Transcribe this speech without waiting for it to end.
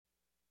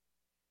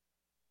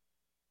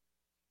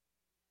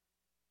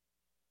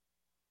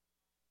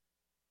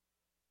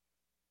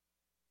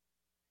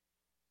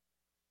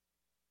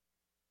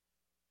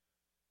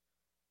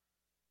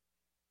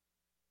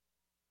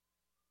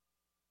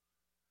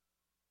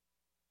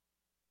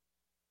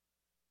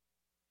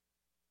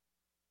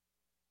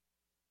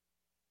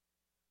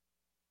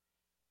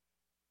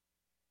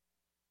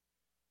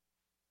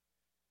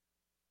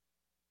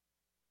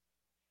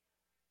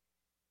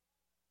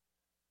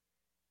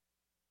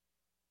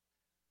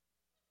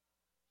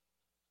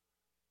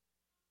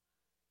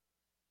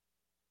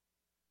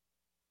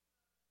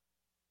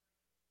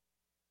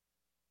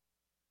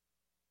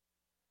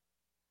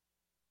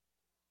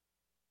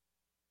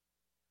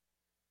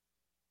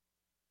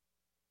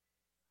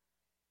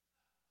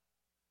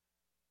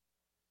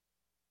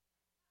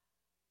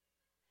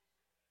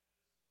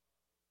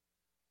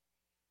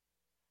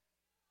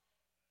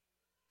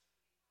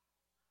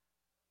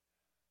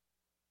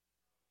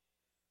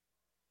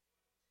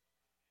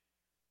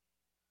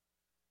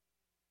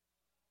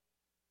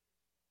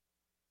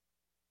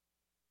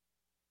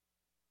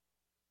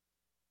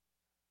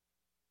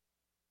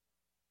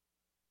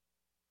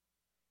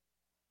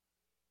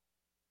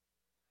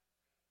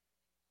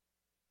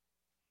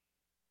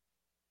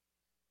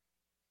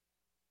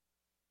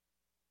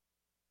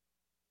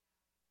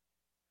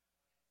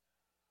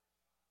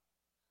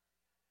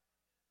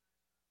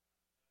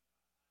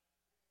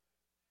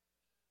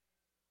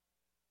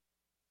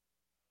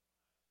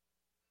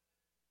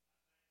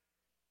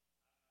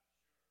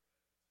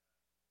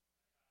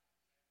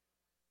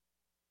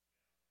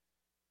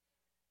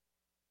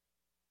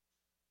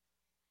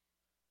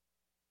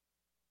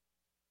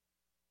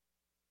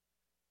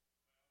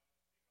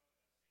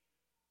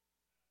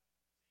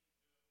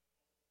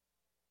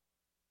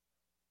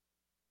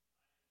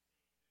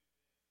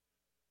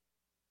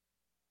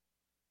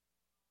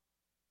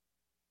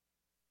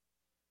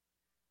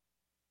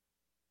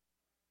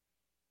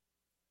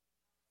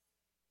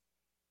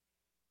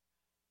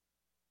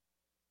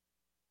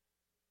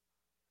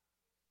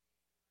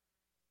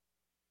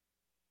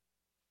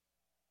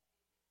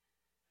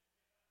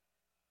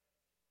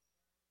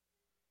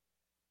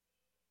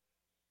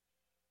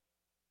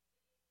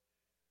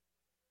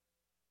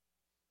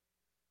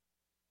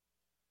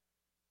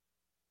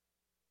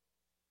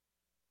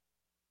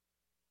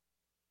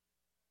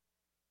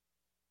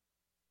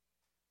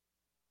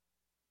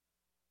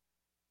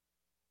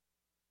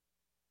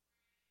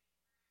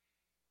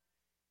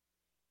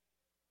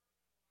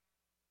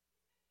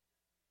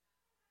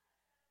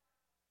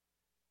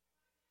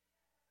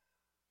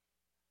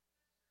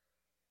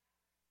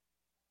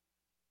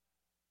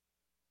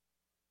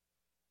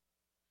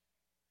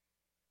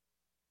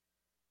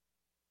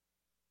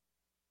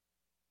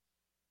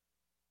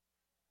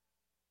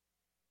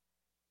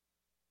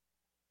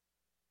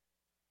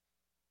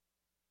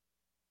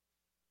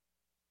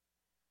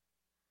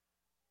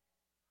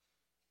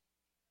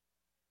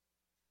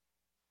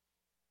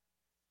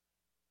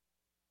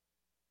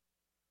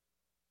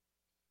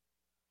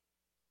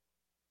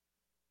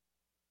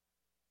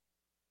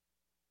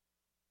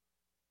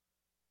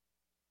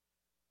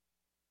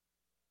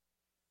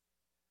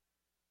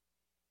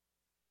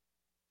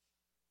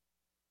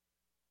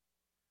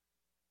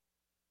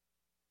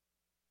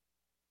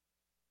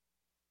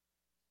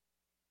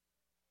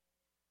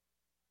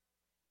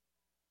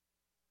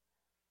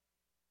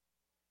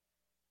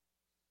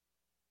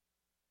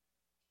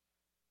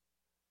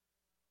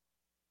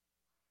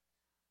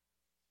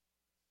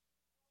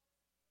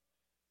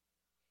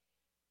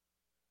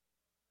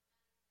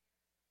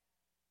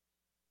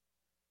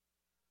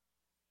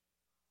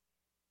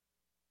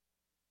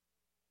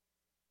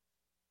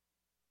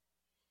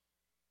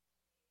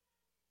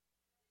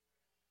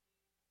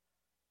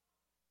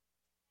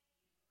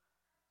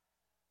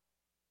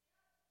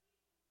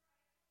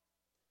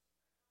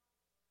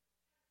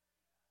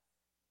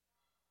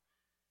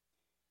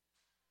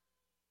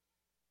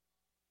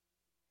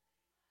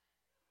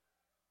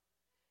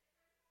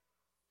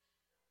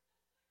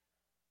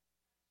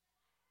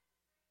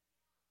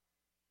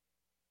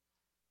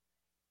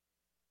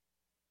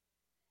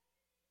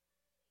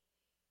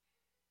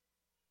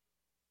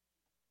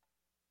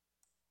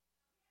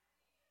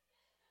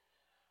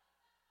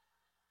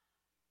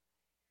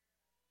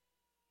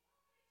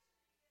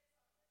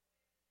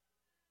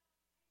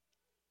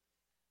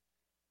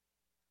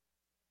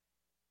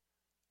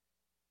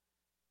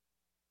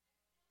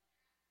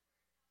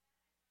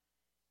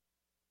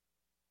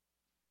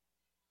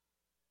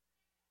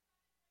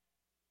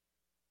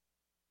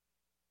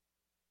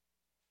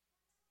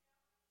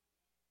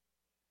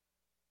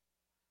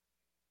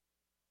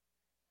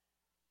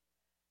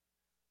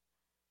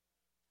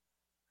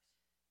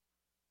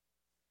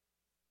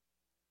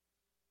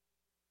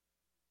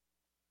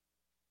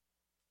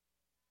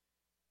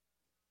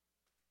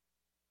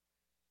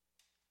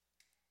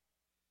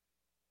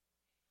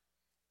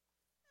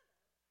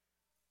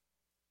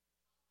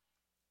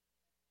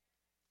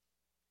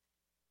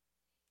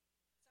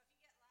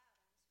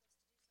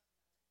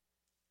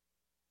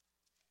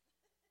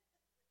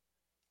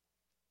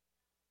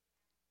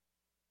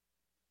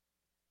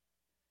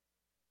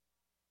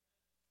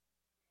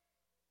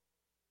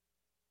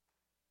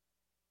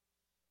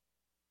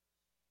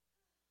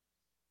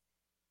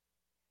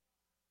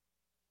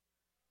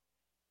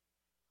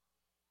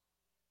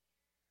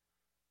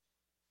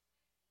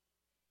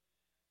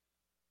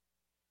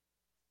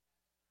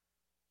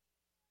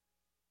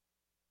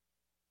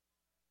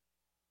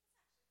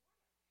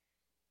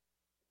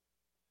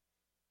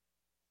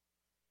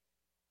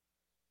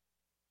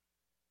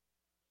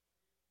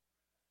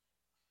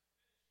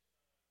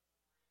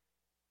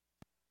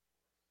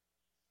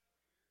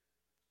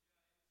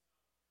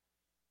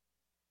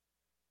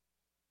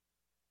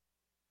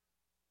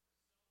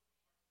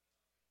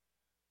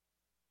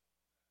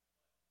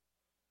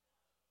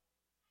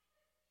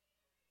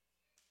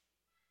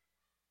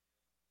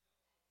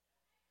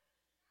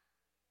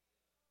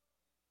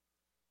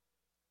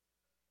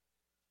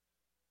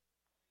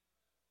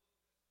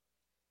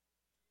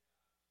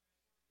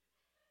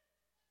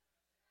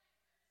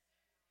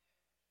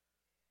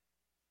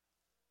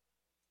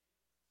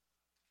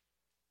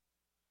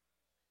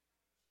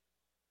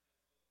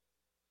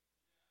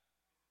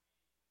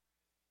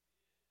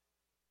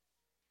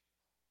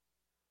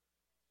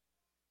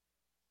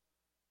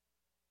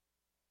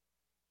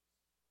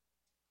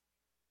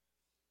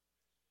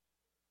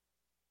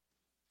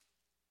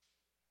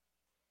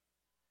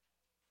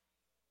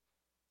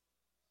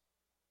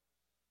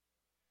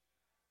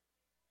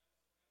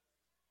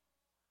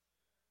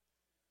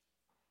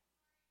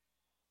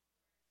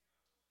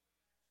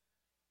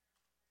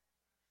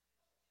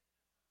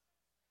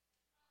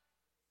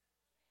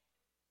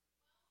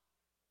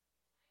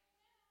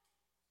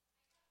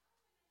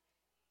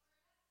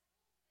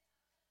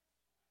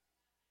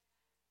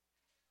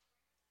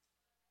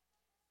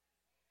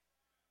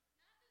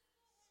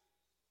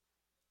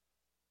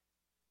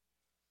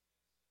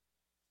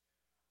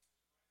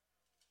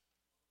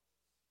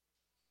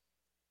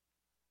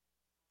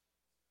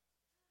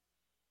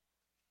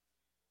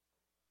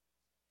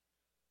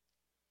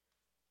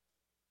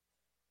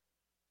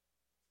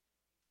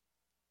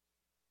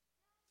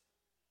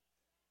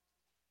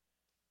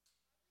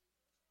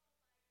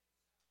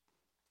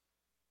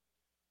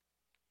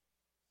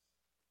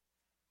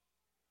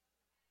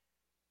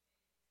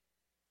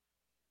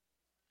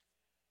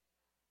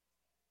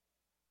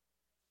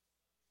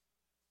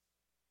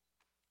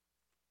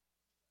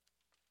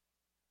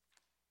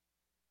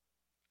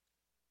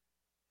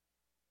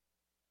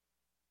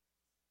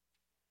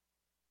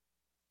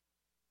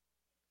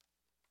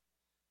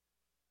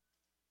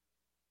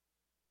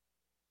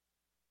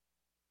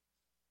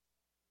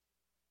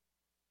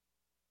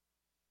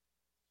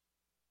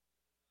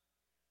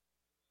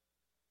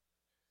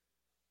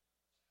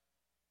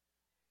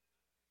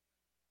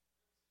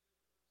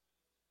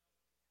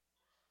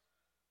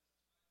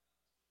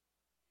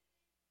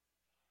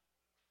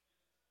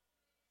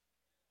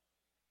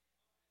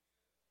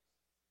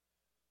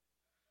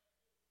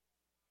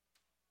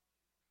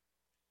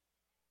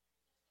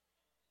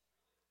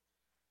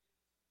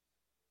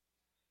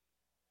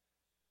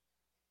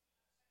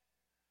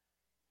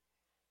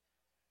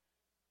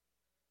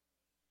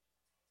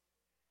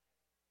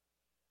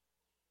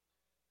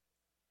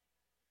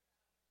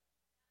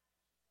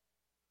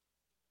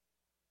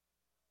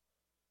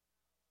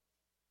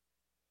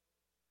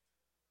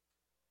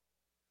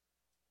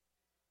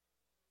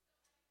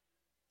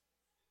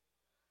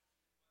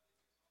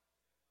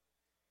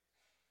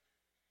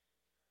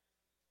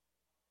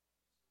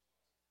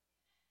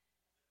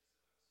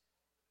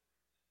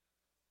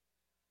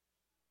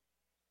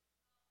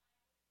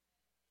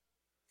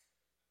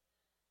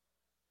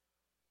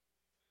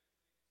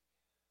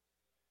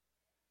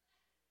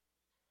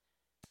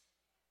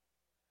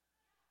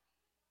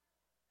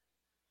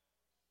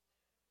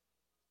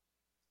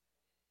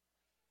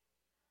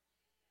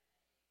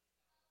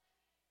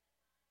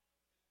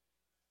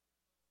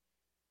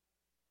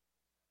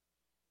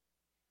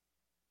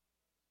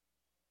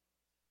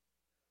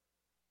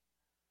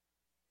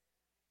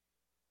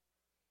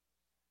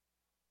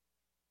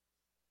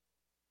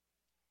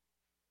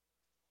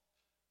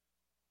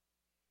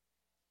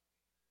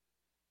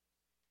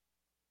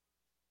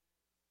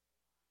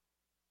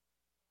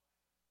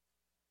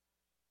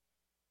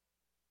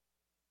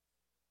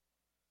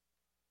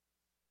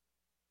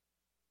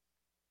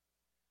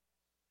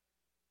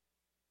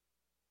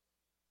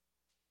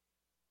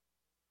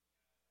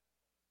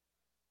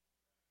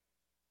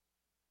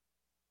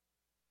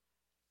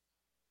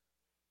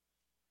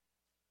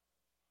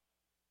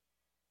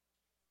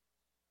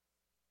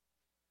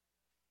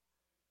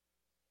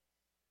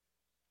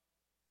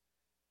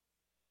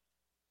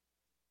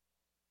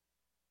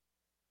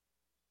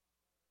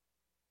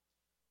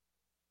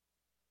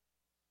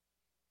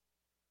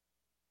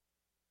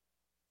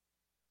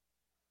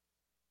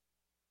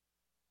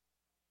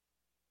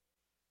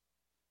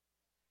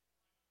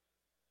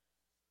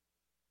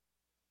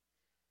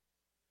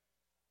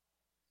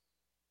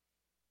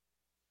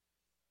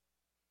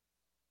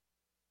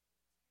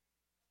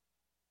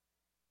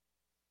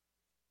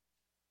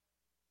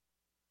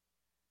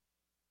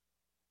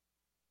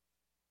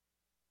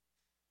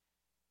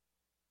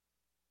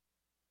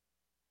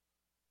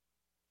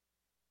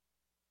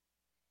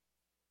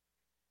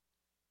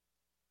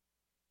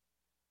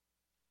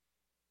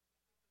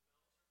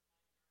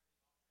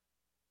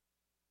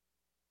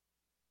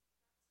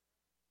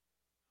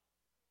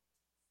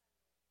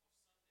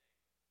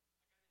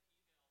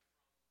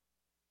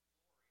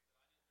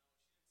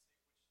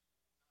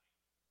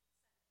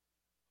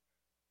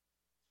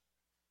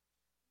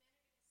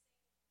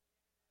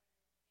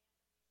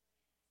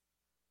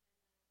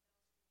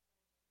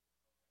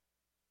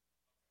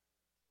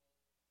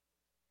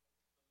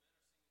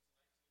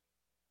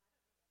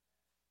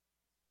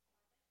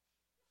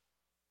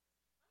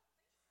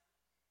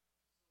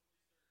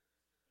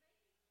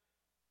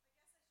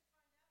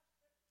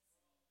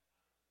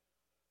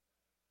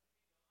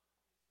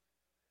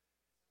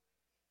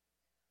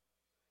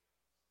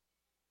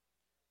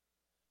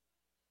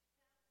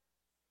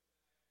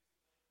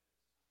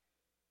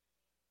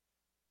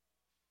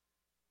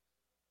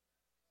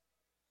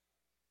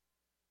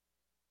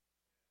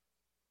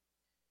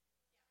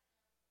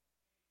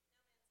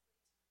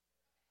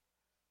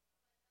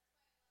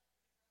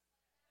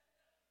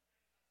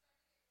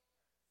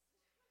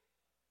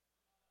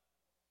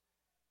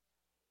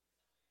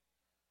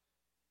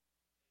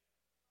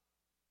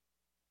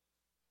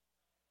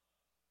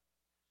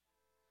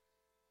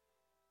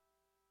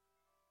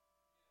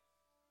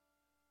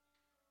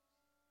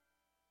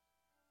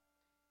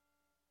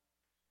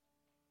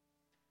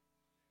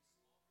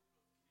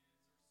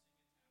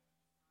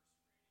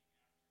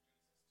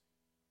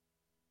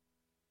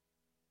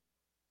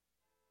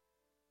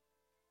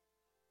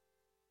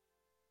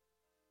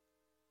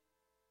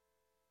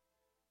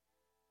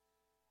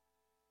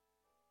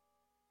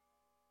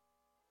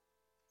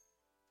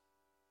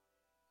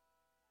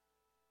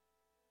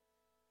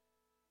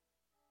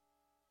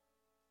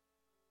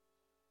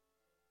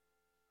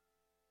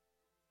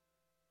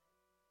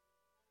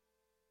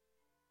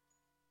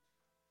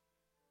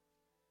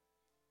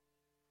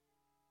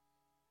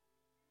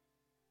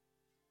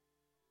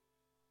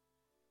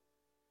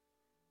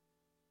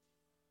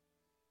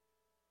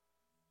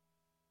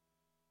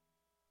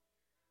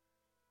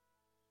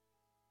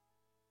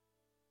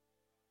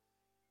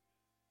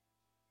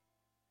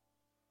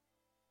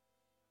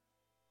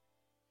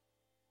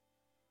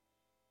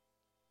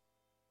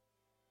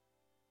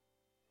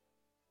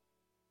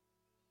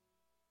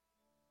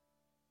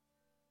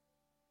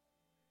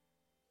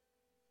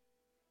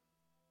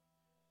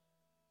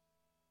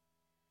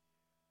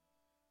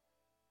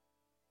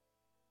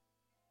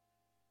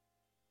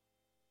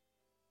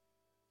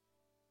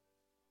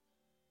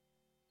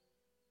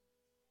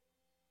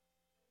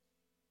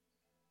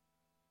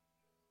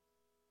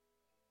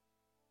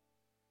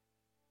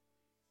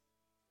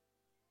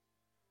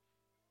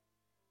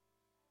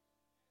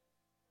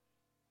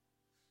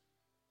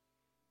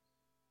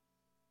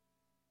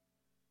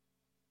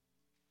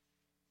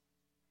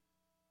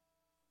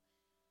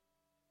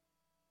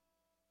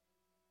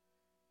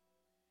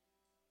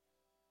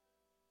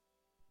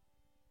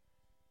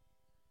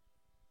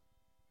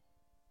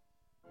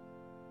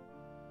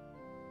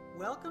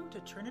Welcome to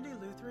Trinity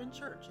Lutheran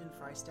Church in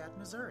Freistatt,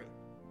 Missouri.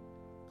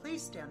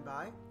 Please stand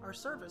by. Our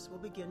service will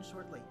begin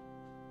shortly.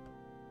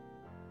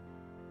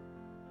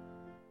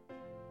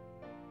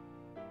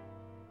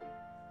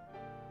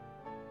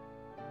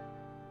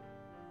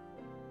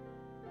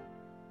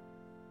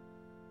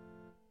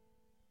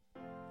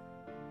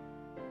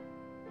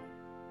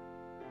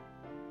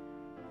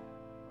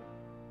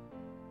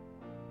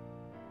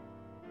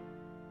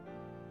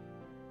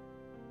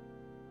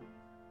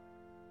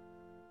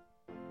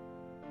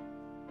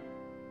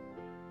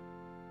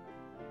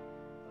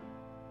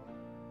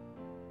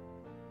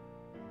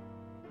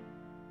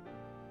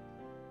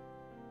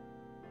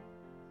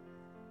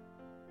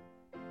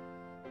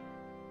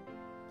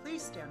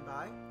 Please stand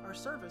by. Our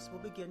service will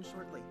begin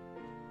shortly.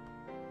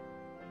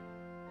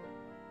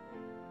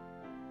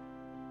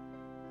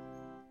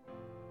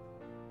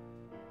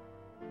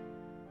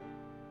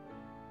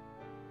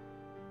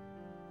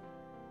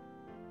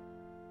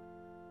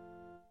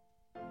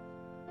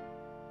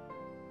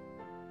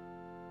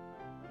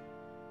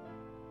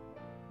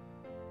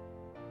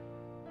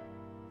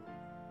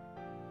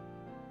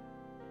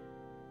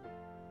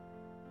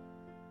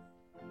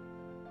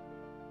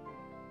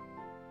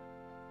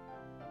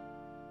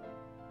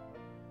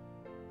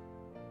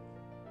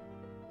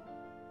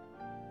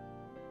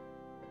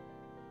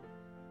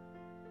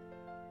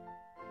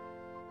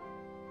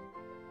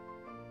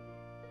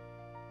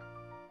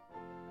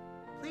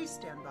 Please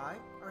stand by.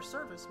 Our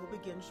service will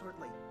begin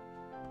shortly.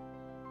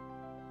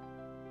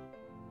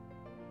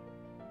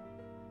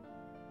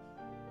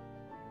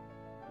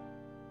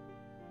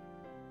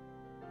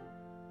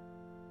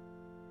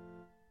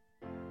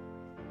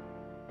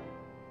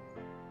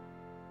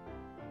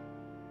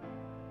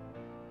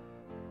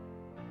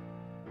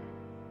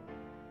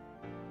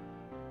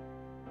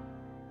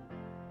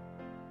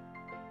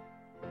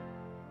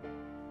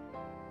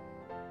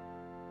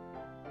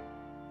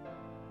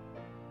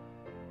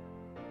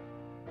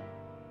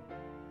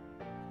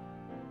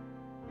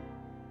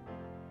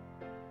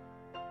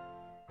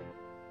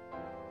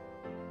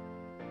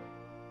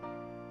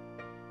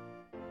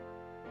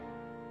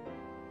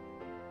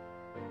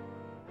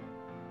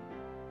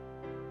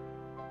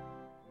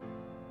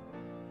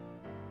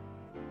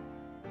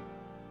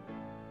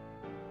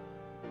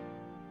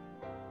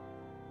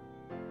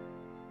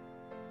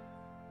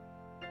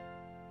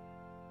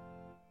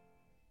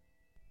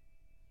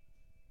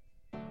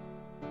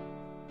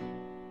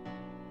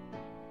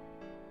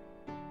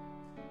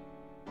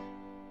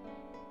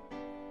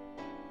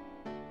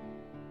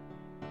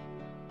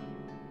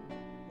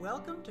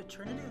 Welcome to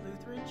Trinity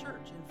Lutheran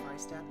Church in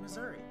Freistatt,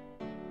 Missouri.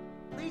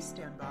 Please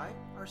stand by.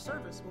 Our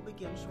service will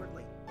begin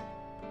shortly.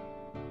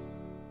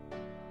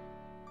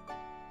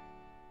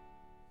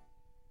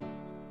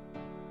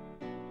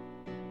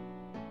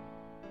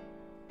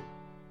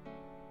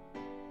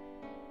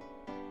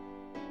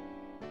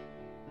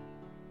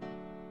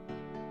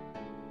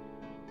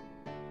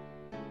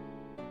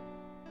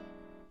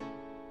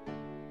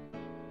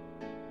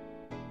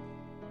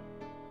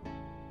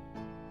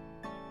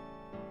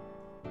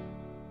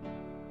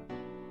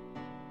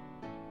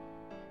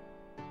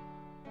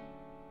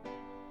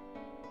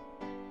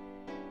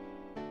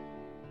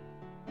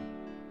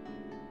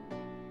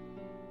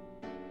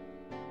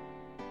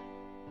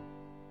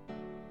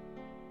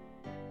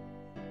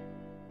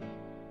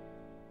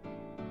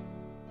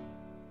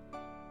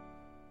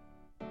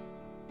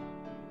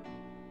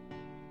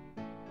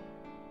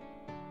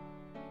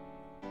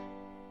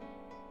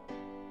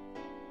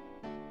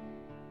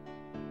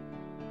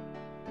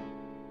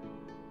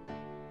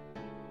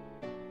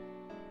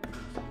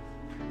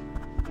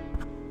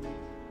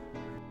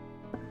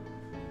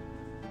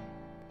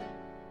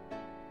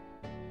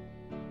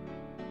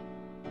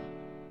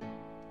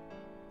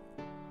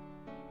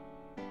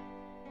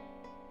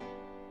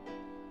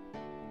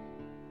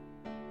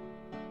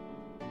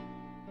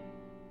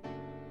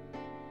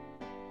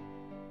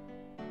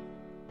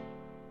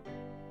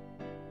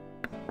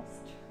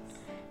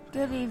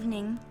 Good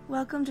evening.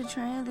 Welcome to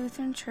Trinity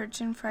Lutheran Church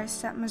in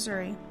Freistatt,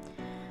 Missouri.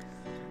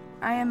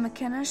 I am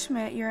McKenna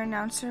Schmidt, your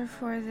announcer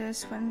for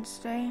this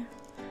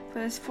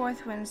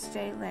fourth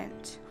Wednesday,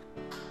 Lent.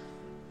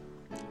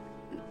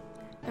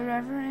 The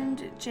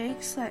Reverend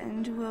Jake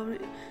Sletton will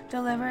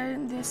deliver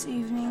this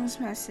evening's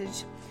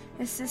message.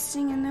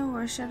 Assisting in the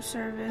worship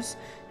service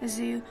is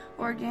the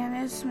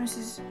organist,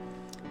 Mrs.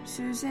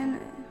 Susan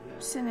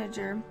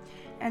Sininger,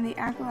 and the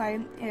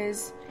acolyte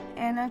is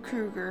Anna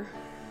Kruger.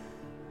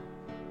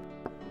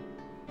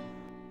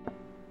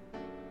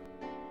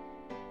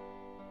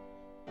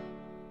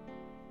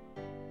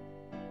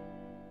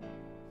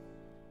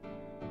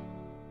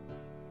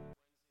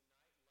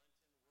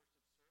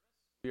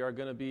 We are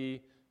going to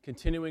be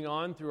continuing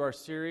on through our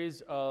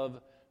series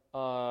of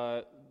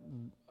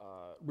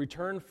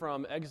Return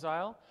from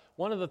Exile.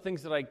 One of the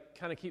things that I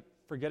kind of keep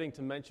forgetting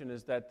to mention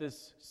is that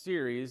this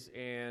series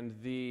and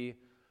the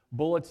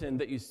bulletin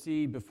that you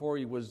see before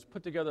you was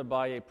put together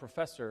by a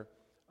professor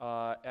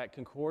at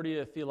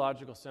Concordia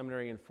Theological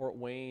Seminary in Fort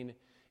Wayne,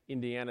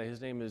 Indiana.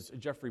 His name is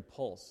Jeffrey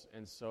Pulse,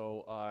 and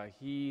so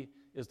he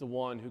is the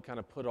one who kind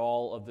of put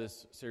all of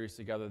this series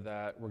together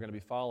that we're going to be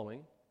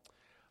following.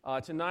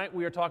 Tonight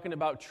we are talking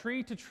about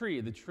tree to tree,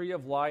 the tree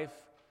of life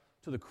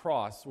to the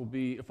cross. We'll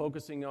be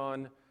focusing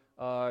on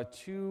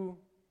two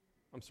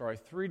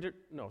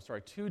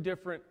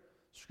different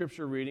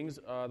scripture readings.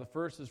 The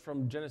first is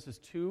from Genesis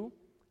 2,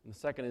 and the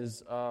second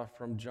is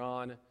from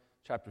John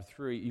chapter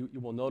 3.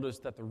 You will notice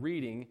that the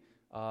reading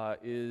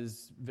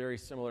is very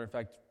similar, in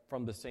fact,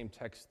 from the same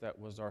text that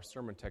was our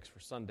sermon text for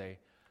Sunday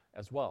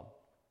as well.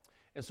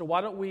 And so why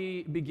don't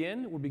we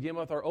begin? We'll begin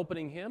with our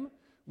opening hymn,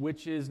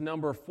 which is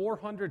number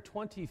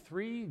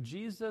 423,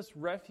 Jesus,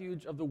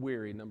 Refuge of the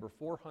Weary, number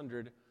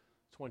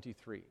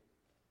 423.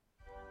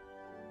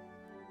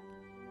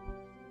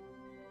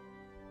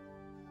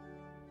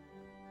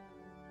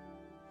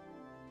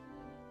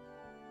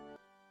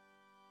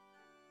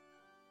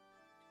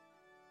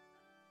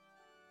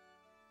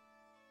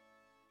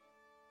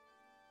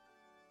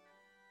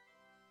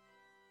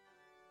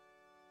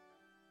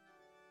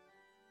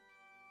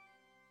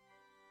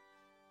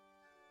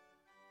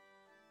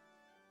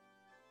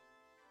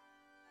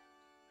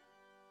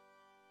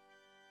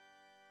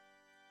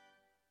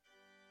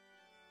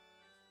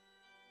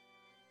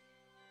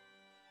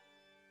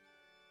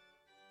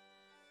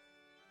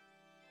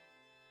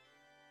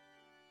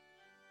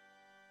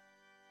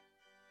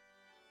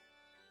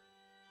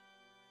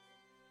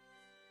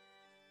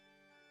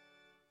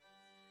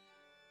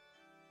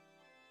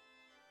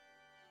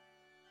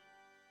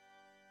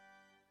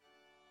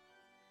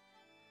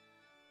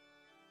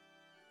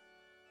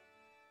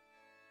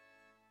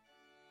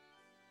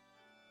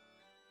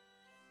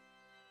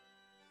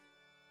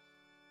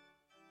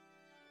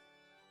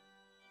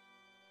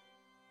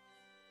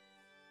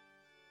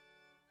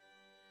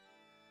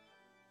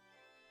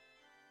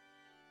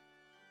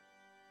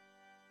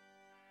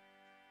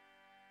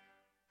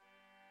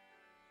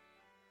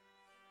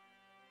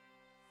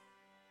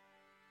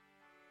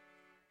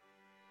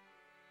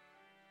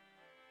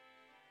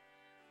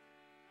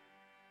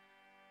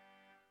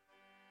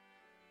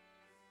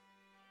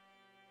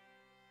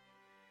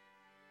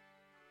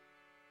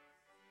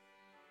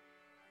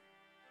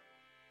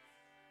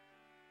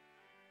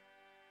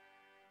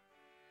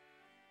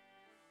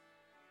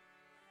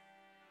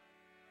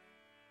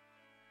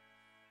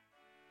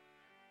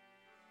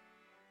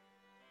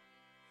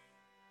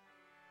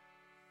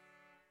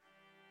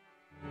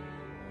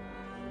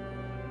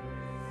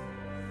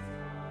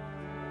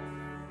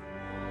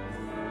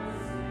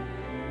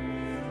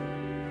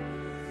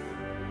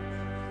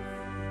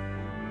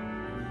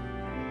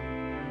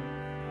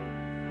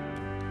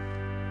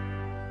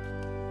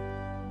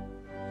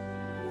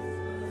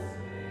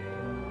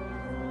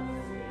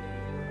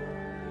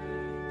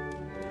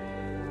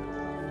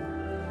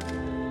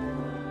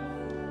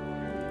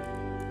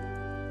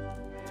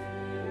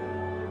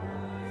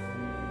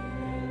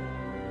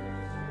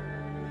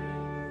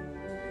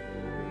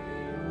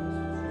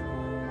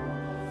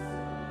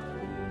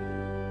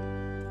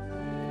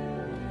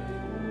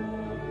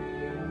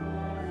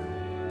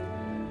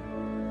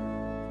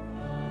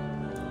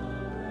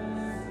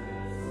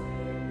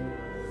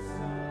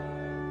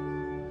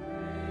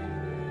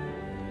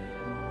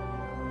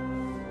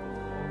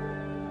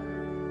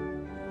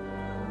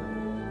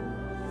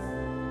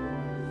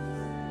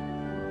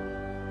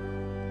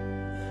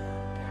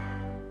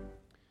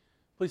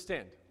 Please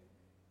stand.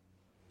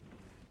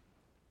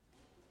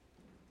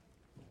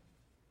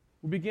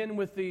 We'll begin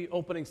with the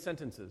opening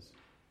sentences.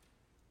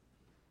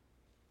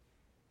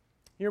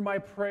 Hear my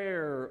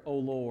prayer, O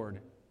Lord,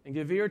 and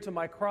give ear to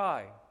my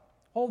cry.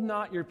 Hold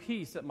not your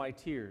peace at my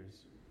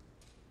tears.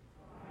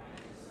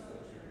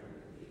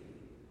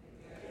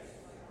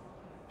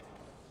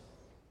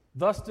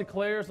 Thus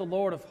declares the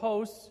Lord of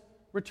hosts,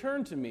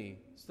 return to me,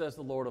 says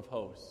the Lord of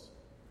hosts.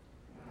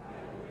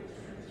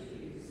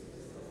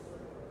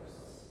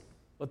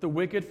 Let the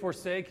wicked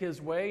forsake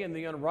his way, and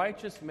the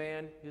unrighteous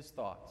man his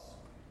thoughts.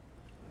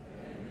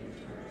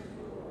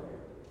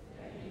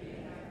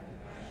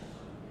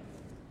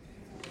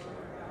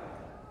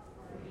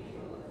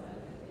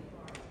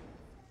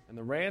 And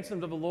the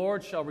ransomed of the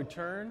Lord shall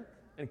return,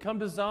 and come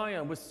to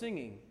Zion with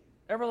singing.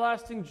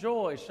 Everlasting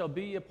joy shall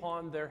be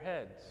upon their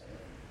heads.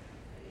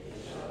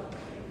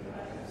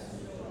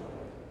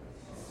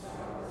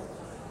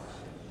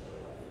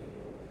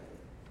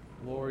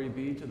 Glory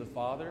be to the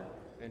Father,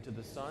 and to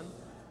the Son,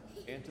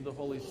 and to the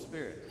Holy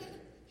Spirit,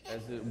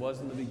 as it was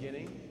in the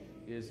beginning,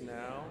 is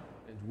now,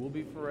 and will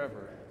be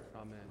forever.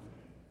 Amen.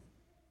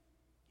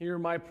 Hear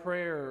my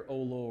prayer, O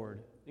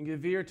Lord, and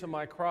give ear to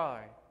my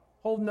cry.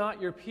 Hold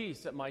not your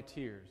peace at my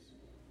tears.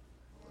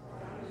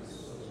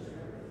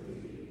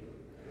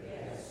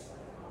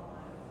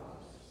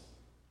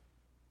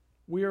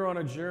 We are on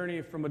a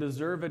journey from a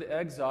deserved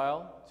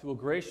exile to a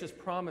gracious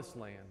promised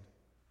land.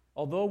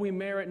 Although we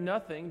merit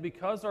nothing,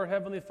 because our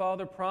Heavenly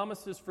Father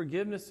promises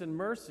forgiveness and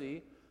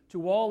mercy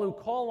to all who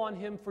call on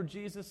Him for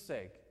Jesus'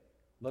 sake,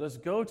 let us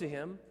go to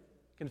Him,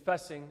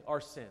 confessing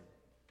our sin.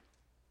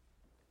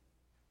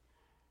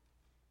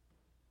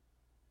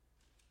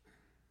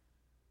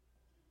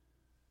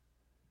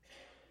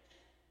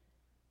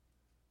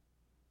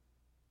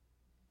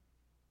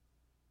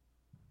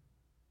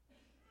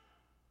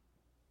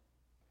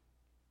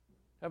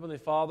 Heavenly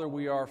Father,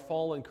 we are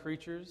fallen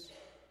creatures,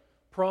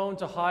 prone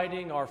to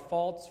hiding our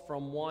faults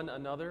from one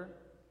another,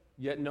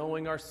 yet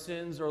knowing our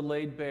sins are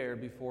laid bare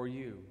before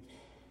you.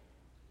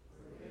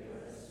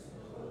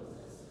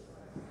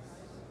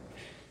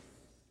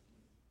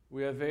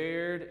 We have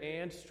erred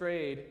and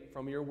strayed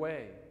from your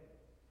way.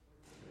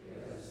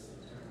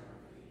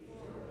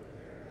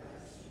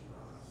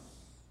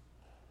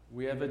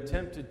 We have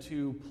attempted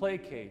to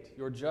placate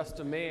your just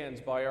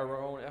demands by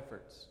our own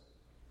efforts.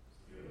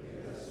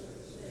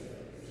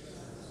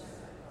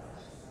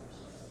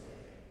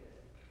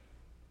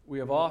 We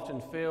have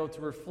often failed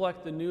to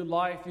reflect the new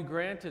life you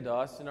granted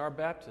us in our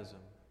baptism.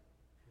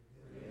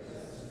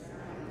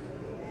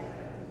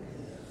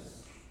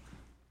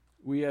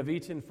 We have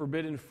eaten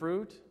forbidden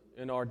fruit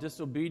in our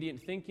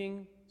disobedient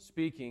thinking,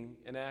 speaking,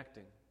 and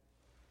acting.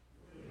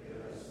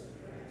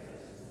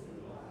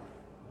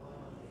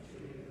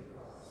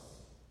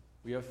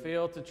 We have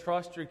failed to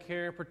trust your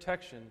care and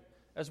protection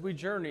as we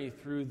journey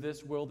through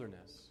this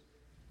wilderness.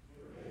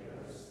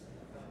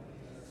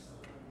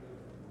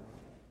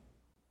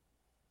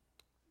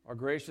 Our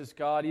gracious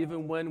God,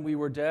 even when we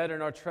were dead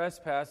in our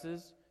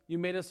trespasses, you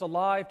made us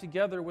alive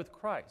together with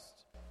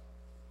Christ.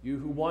 You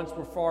who once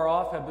were far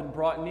off have been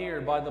brought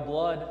near by the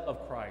blood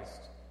of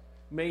Christ.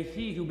 May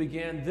he who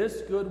began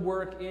this good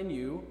work in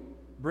you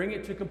bring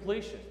it to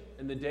completion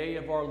in the day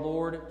of our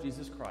Lord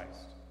Jesus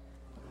Christ.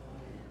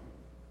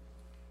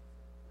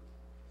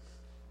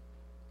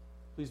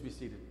 Please be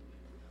seated.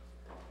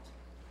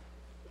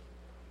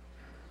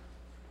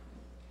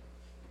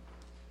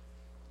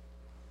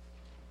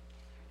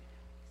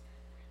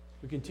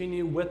 We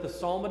continue with the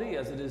psalmody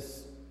as it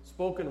is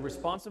spoken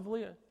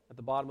responsively at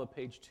the bottom of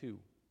page 2.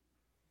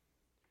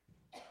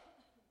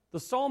 The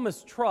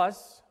psalmist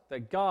trusts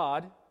that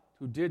God,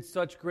 who did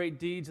such great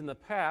deeds in the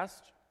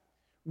past,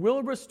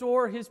 will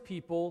restore his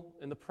people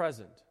in the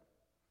present.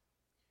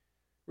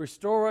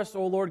 Restore us,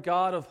 O Lord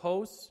God of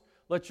hosts.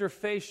 Let your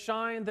face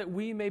shine that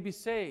we may be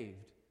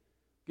saved.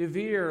 Give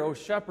ear, O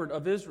shepherd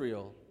of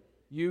Israel,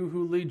 you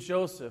who lead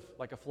Joseph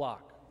like a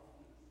flock.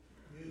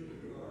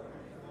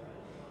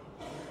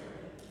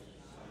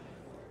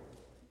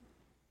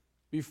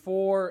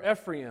 Before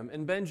Ephraim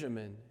and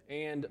Benjamin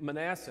and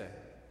Manasseh.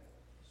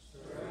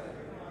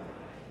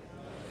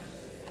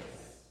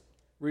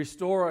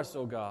 Restore us,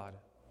 O God.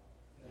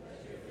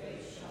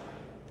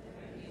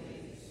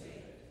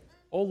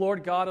 O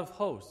Lord God of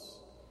hosts,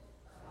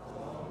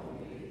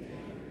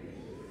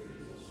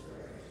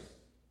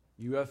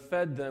 you have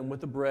fed them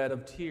with the bread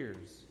of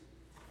tears.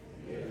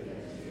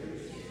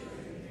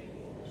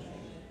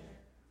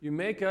 You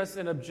make us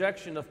an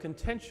objection of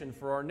contention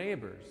for our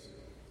neighbors.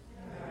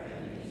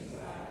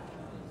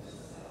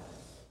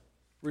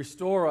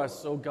 Restore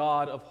us, O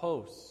God of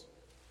hosts.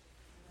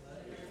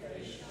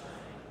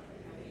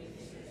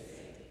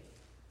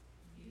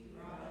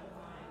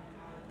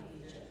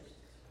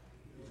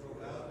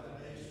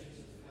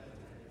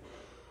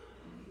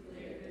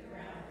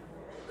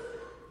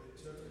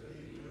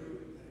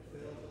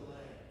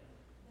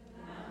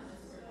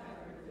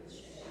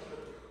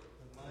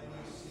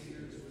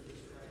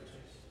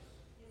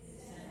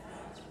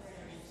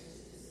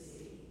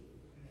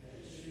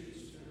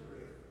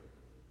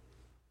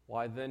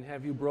 Why then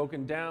have you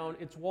broken down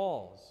its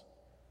walls?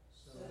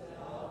 So that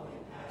all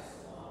who pass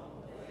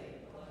along the way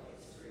pluck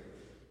its fruit.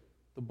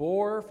 The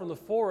boar from the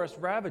forest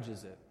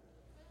ravages it.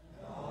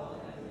 And all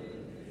that live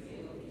in the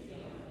field feed on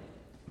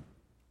it.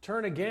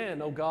 Turn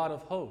again, O God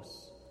of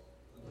hosts.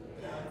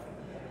 Look down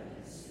from heaven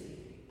and see.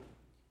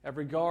 Have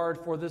regard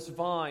for this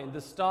vine, the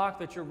stock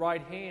that your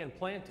right hand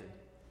planted.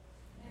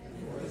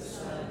 And for the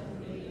sun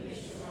whom you made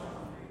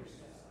strong for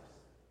yourselves.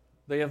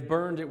 They have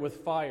burned it with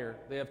fire,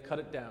 they have cut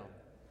it down.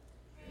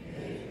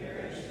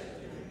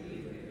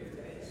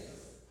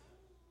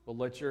 But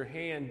let your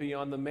hand be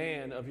on the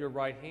man of your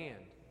right hand.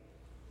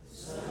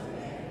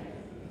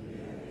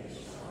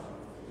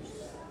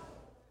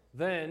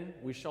 Then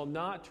we shall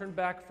not turn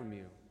back from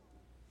you.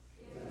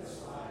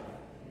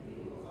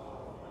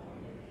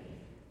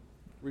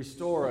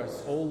 Restore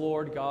us, O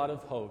Lord God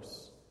of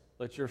hosts.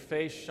 Let your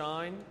face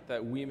shine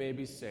that we may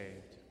be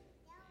saved.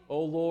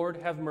 O Lord,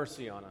 have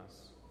mercy on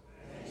us.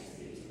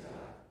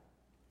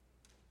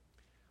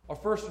 Our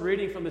first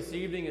reading from this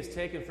evening is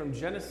taken from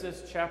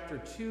Genesis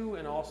chapter 2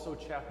 and also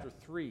chapter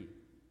 3.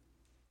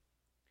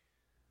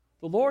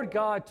 The Lord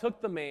God took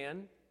the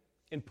man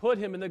and put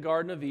him in the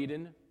Garden of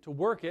Eden to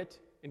work it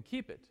and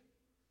keep it.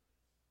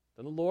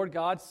 Then the Lord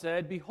God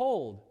said,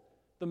 Behold,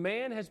 the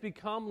man has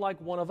become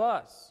like one of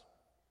us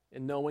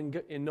in knowing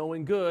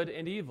good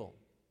and evil.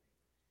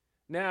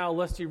 Now,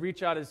 lest he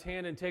reach out his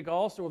hand and take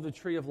also of the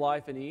tree of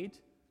life and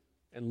eat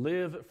and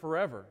live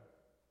forever.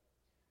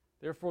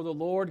 Therefore the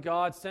Lord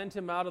God sent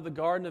him out of the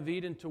Garden of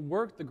Eden to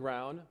work the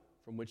ground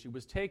from which he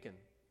was taken.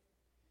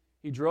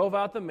 He drove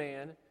out the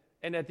man,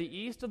 and at the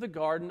east of the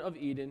Garden of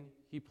Eden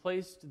he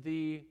placed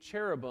the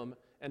cherubim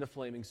and a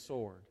flaming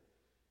sword.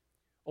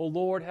 O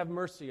Lord, have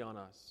mercy on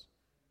us.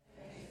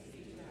 Thanks be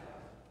to God.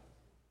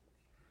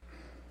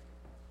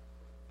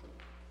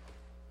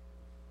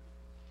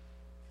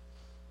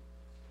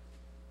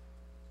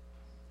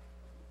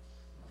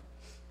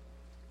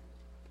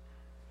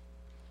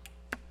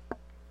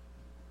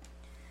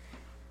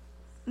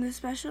 The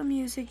special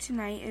music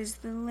tonight is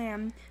The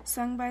Lamb,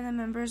 sung by the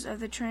members of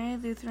the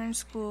Trinity Lutheran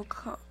School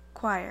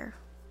Choir.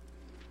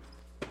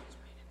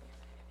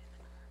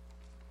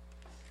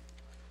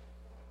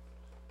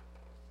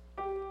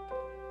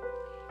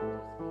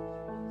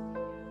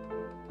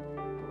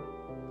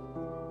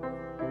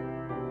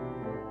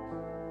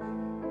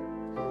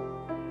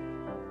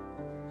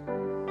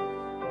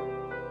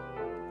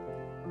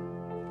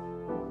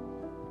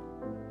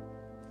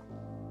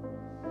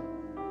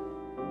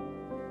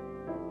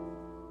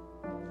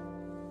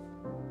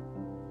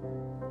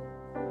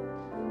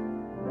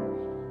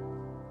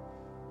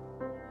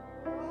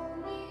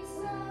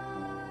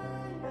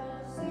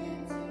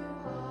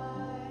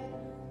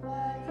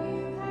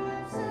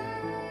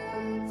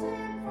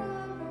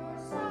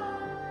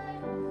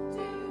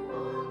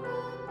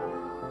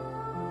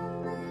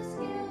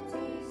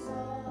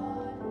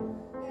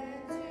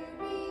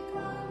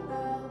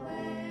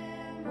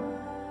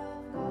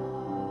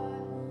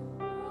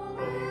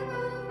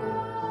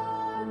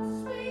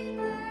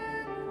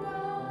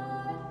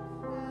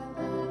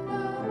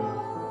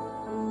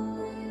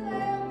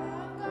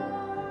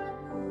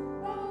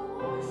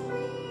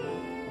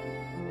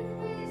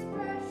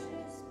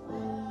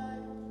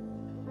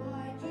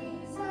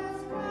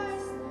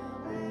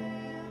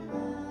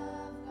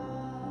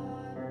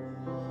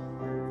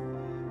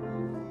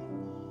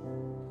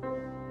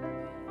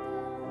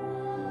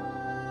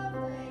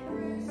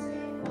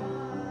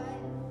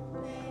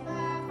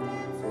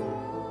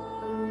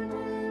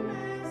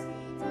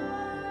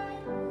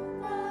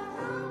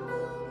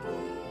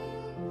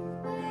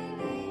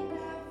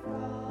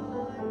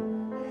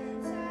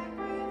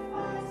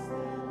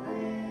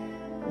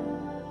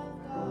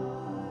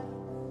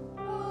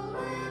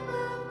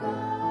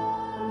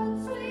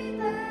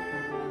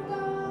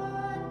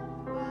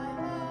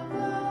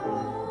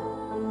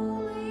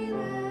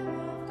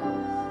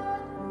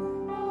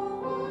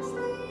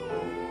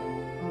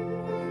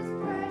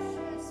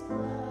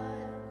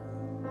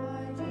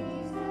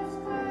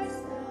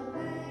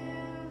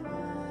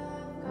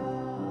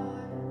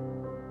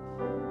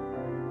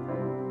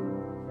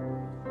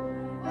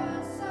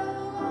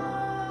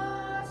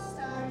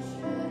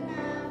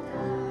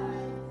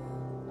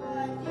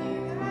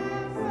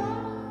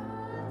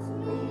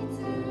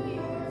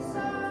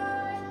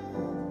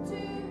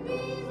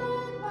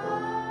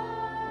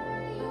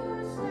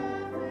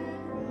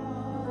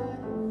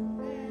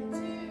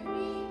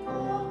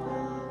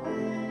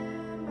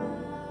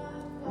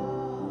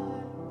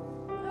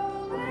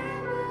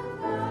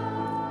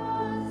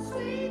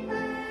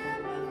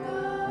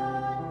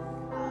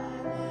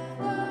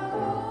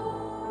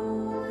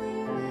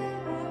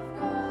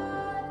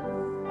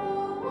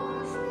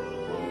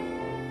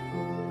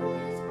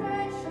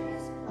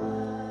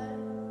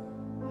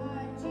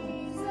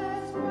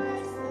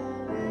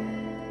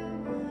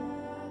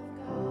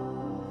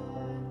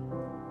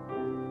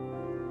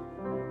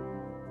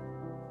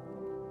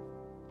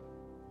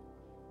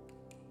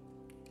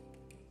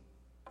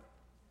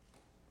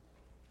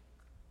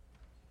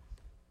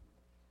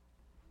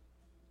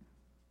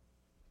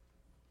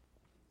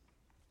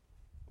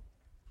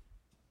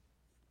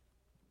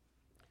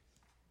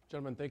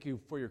 Gentlemen, thank you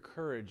for your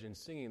courage in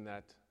singing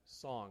that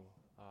song.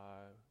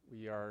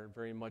 We are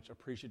very much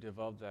appreciative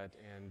of that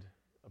and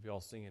of you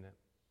all singing it.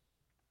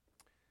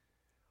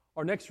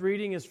 Our next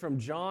reading is from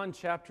John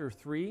chapter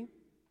 3.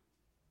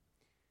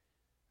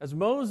 As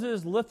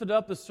Moses lifted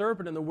up the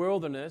serpent in the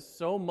wilderness,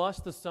 so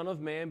must the Son of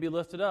Man be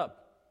lifted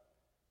up,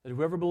 that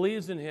whoever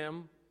believes in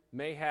him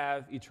may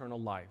have eternal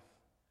life.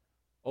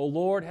 O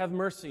Lord, have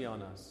mercy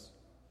on us.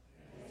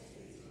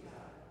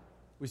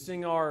 We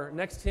sing our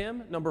next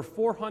hymn, number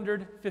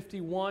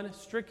 451,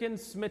 Stricken,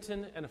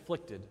 Smitten, and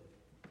Afflicted.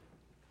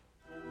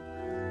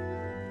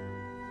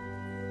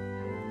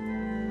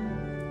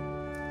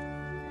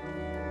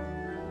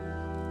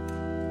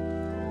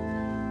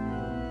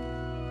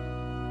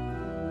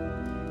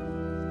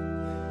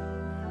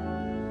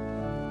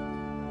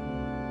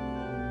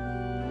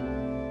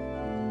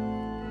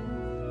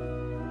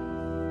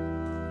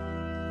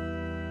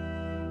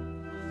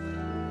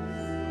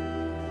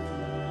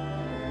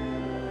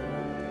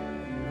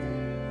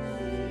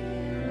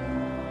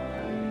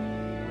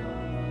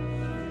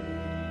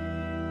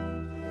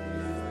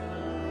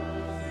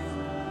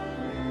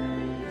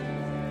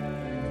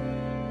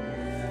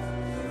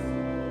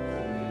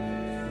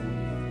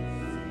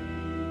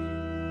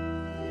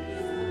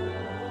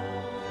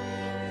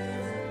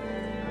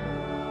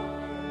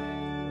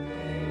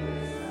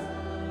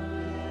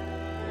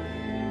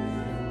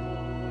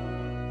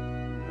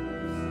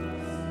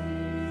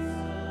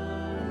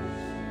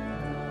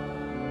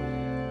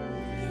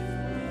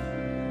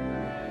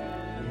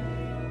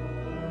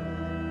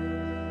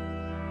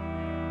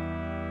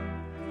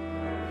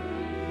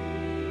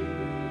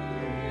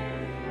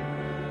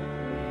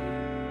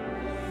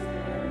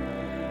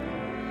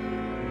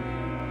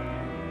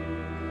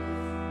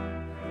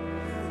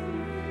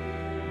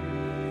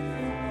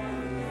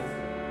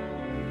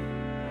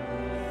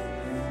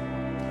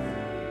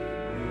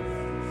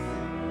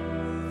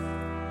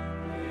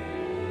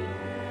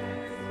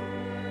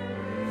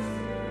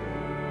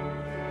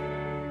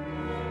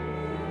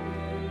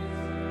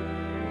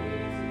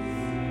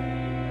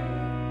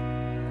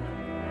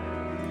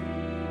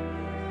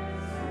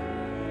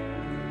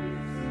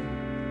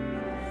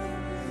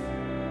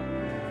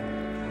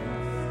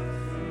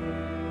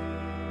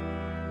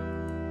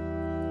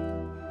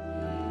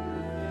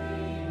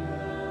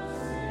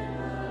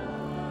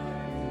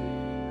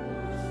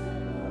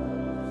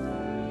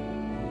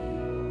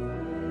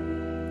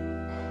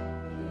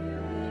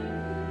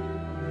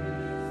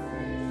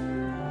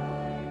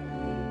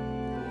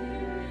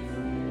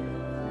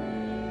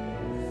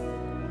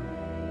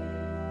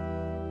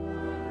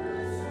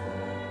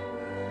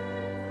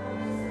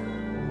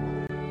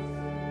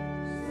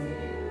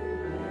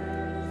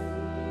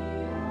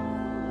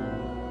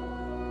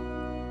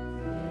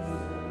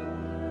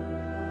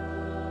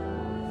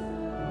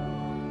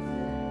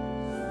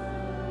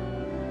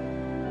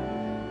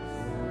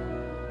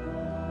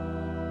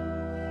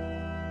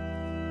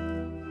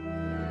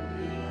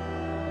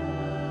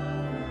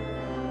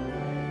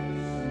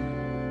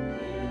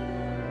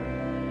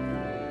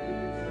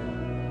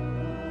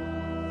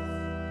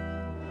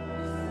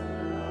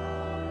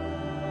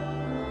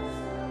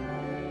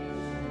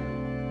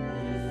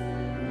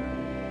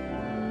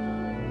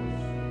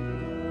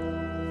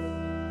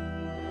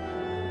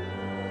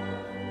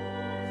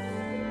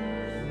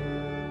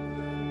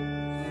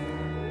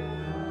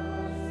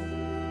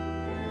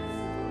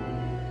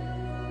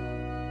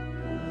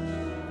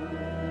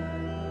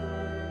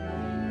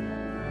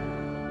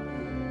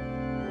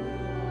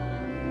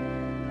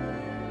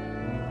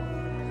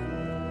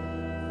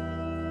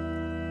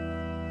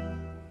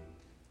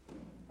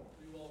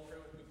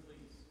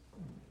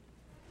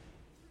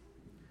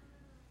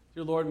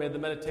 Dear Lord, may the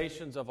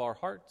meditations of our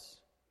hearts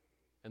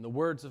and the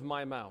words of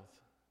my mouth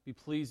be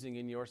pleasing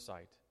in your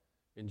sight.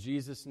 In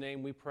Jesus'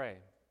 name we pray.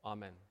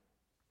 Amen.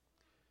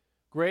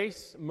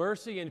 Grace,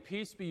 mercy, and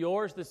peace be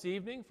yours this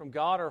evening from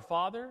God our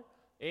Father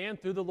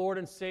and through the Lord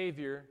and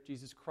Savior,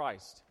 Jesus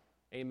Christ.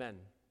 Amen.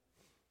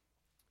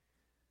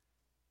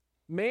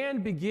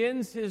 Man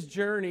begins his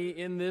journey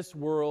in this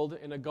world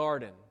in a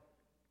garden.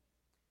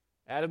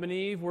 Adam and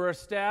Eve were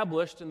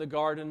established in the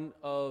Garden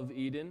of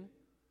Eden,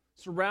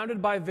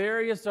 surrounded by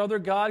various other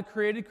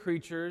God-created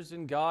creatures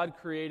and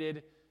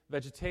God-created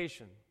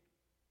vegetation.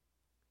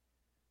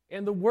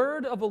 And the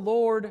word of the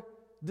Lord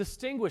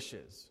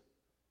distinguishes,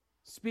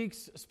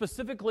 speaks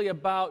specifically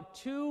about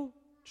two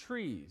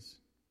trees.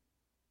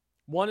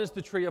 One is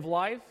the tree of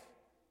life,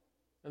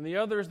 and the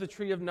other is the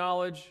tree of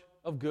knowledge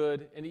of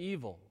good and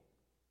evil.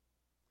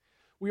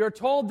 We are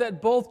told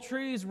that both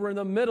trees were in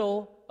the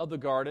middle of the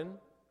garden,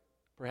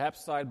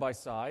 perhaps side by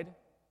side.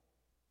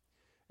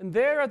 And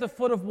there at the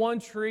foot of one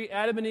tree,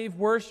 Adam and Eve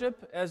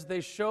worship as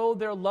they show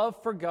their love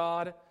for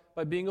God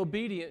by being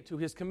obedient to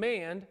his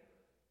command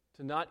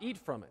to not eat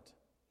from it.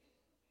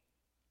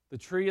 The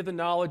tree of the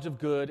knowledge of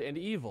good and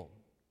evil.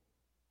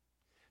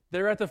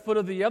 There at the foot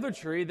of the other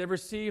tree, they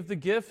receive the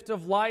gift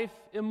of life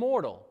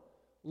immortal,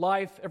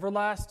 life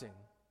everlasting.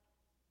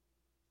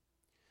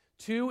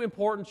 Two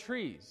important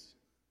trees.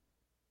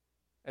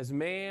 As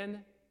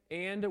man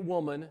and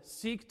woman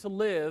seek to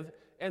live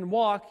and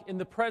walk in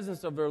the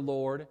presence of their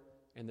Lord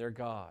and their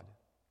God.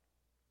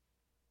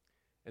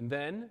 And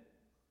then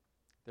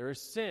there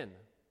is sin.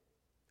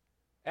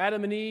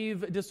 Adam and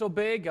Eve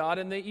disobey God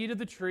and they eat of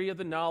the tree of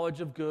the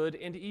knowledge of good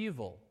and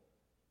evil.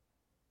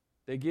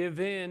 They give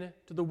in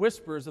to the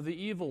whispers of the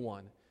evil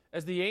one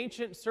as the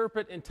ancient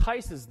serpent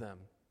entices them.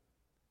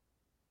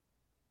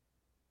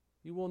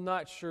 You will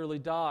not surely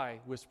die,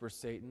 whispers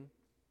Satan.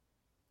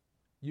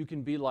 You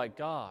can be like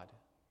God.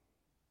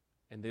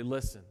 And they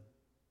listen.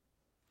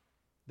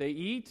 They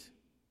eat,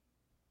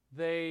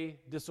 they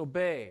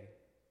disobey.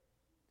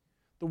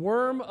 The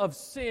worm of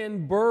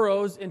sin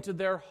burrows into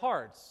their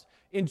hearts.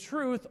 In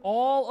truth,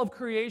 all of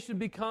creation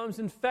becomes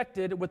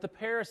infected with the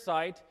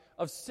parasite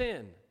of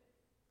sin.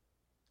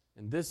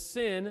 And this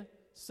sin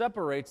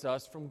separates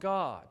us from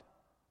God.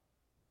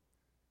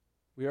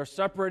 We are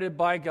separated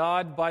by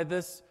God by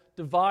this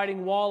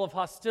dividing wall of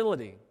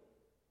hostility.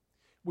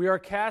 We are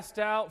cast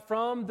out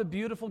from the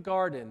beautiful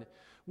garden.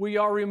 We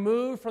are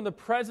removed from the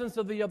presence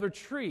of the other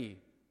tree,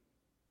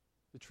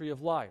 the tree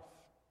of life.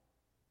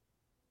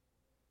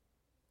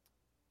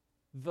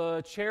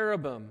 The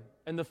cherubim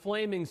and the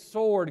flaming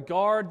sword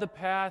guard the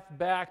path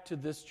back to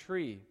this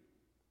tree,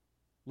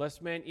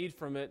 lest man eat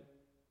from it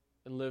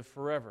and live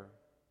forever.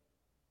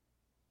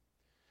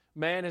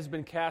 Man has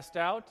been cast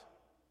out,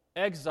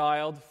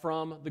 exiled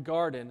from the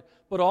garden,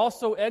 but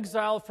also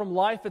exiled from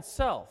life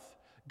itself.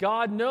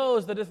 God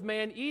knows that if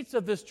man eats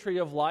of this tree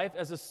of life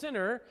as a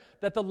sinner,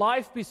 that the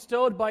life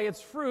bestowed by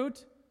its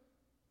fruit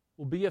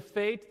will be a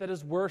fate that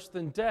is worse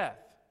than death.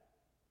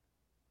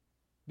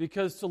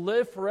 Because to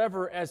live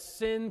forever as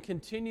sin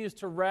continues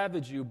to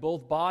ravage you,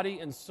 both body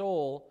and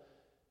soul,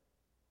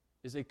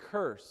 is a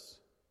curse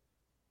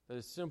that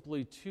is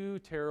simply too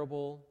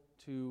terrible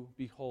to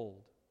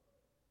behold.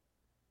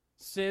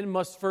 Sin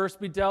must first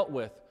be dealt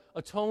with,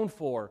 atoned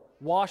for,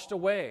 washed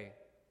away,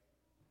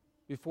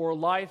 before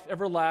life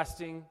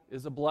everlasting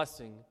is a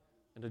blessing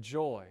and a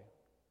joy.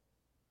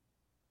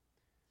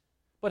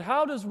 But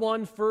how does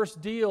one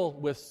first deal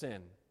with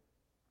sin?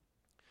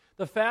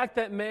 The fact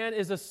that man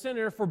is a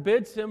sinner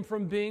forbids him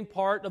from being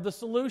part of the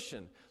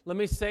solution. Let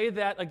me say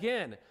that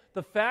again.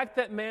 The fact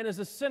that man is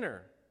a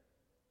sinner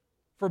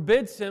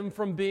forbids him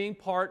from being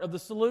part of the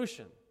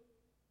solution.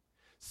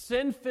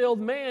 Sin-filled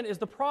man is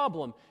the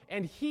problem,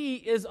 and he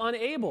is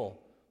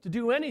unable to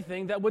do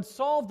anything that would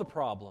solve the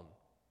problem.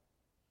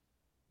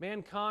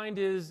 Mankind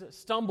is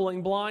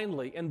stumbling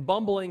blindly and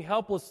bumbling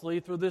helplessly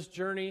through this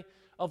journey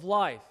of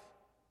life.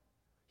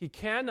 He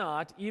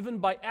cannot, even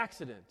by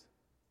accident,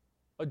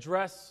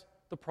 address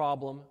the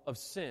problem of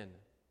sin.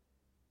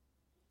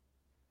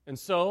 And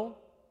so,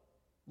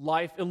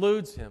 life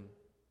eludes him.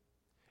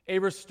 A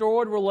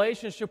restored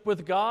relationship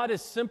with God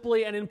is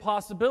simply an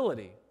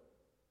impossibility.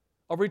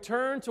 A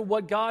return to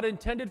what God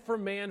intended for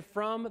man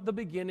from the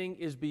beginning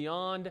is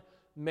beyond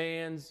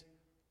man's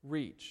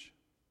reach.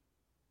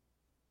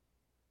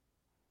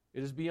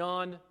 It is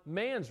beyond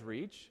man's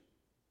reach,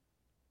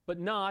 but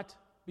not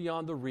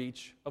beyond the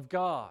reach of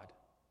God.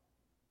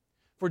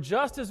 For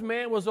just as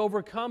man was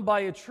overcome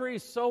by a tree,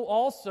 so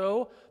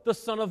also the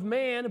Son of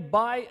Man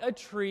by a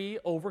tree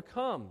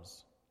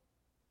overcomes.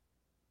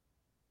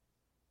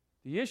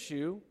 The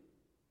issue,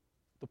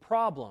 the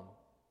problem,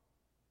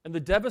 and the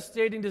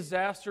devastating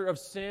disaster of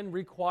sin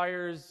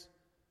requires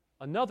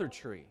another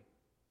tree.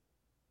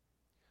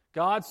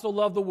 God so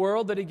loved the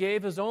world that he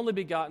gave his only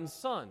begotten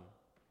Son.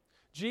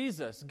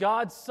 Jesus,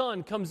 God's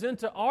Son, comes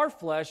into our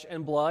flesh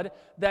and blood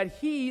that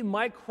he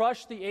might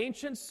crush the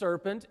ancient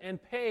serpent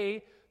and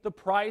pay the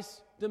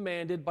price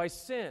demanded by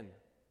sin.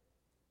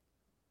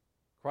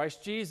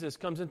 Christ Jesus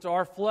comes into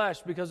our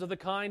flesh because of the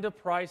kind of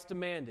price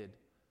demanded.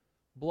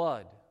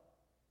 blood.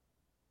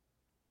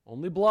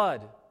 Only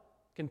blood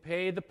can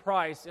pay the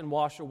price and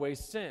wash away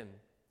sin.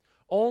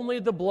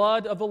 Only the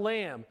blood of the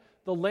Lamb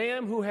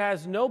who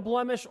has no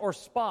blemish or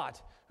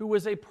spot, who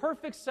is a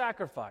perfect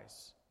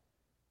sacrifice,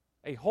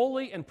 a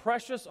holy and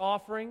precious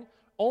offering,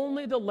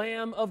 only the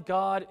Lamb of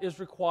God is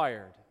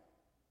required.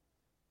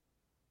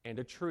 And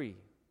a tree.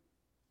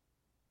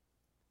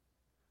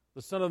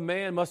 The Son of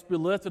Man must be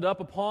lifted up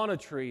upon a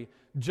tree,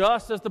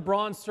 just as the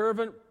bronze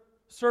serpent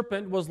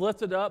was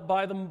lifted up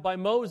by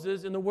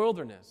Moses in the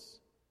wilderness.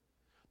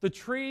 The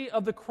tree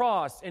of the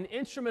cross, an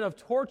instrument of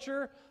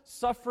torture,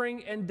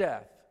 suffering, and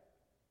death,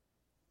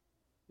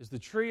 is the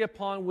tree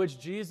upon which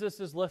Jesus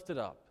is lifted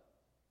up.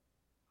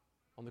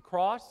 On the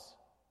cross,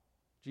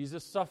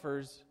 Jesus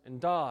suffers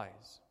and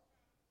dies.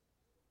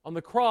 On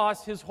the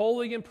cross, his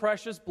holy and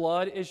precious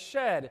blood is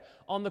shed.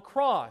 On the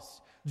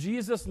cross,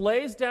 Jesus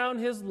lays down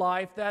his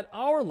life that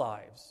our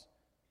lives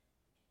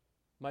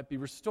might be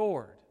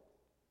restored.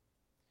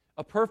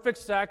 A perfect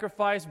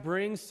sacrifice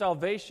brings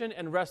salvation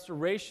and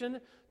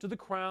restoration to the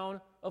crown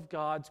of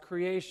God's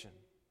creation.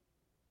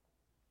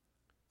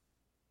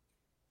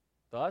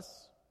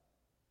 Thus,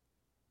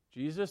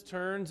 Jesus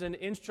turns an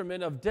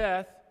instrument of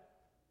death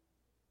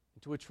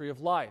into a tree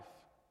of life.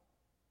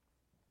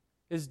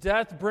 His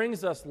death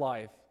brings us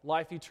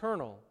life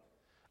eternal.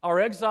 Our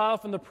exile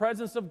from the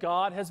presence of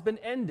God has been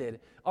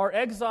ended. Our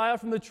exile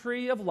from the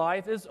tree of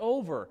life is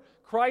over.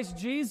 Christ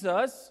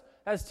Jesus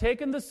has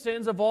taken the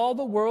sins of all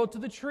the world to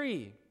the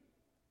tree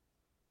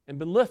and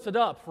been lifted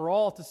up for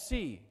all to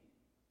see.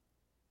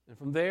 And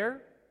from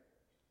there,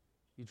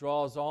 he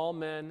draws all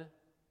men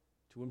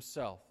to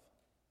himself.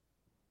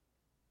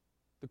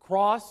 The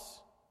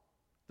cross,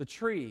 the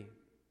tree,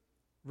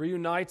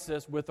 reunites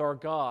us with our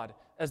God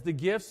as the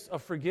gifts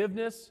of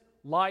forgiveness,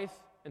 life,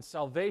 and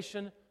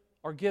salvation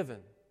are given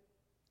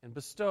and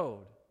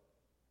bestowed.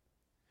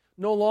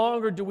 No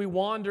longer do we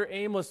wander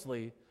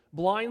aimlessly,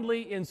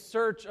 blindly in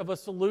search of a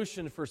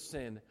solution for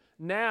sin.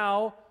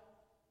 Now,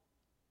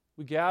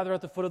 we gather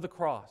at the foot of the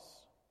cross.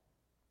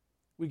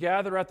 We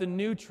gather at the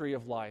new tree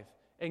of life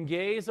and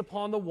gaze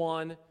upon the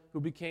one who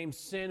became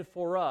sin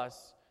for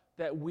us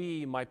that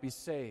we might be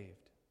saved.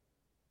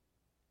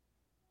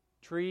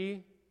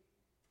 Tree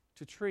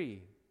to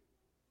tree.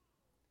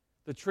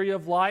 The tree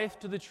of life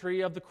to the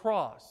tree of the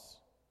cross.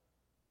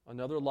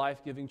 Another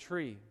life-giving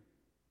tree.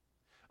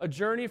 A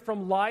journey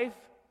from life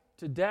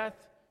to death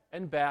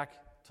and back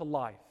to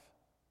life.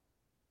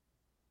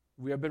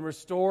 We have been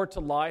restored to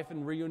life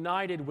and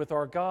reunited with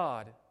our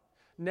God.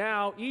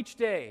 Now, each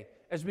day,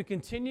 as we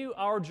continue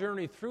our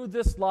journey through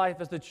this life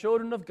as the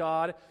children of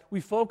God, we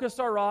focus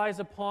our eyes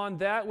upon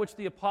that which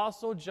the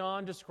Apostle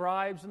John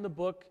describes in the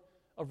book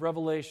of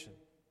Revelation.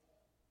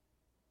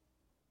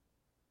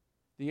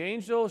 The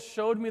angel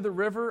showed me the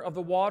river of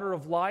the water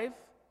of life,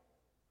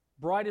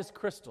 bright as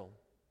crystal,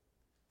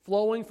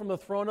 flowing from the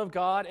throne of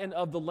God and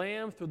of the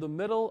Lamb through the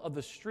middle of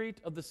the street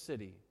of the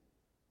city.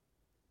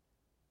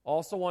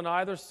 Also on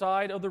either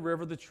side of the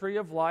river, the tree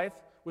of life,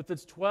 with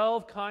its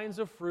 12 kinds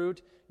of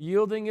fruit,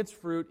 yielding its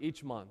fruit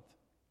each month.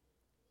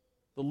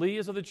 The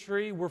leaves of the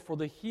tree were for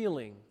the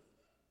healing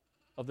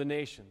of the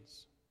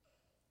nations.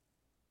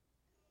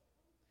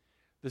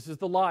 This is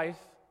the life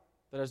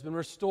that has been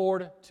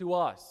restored to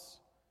us.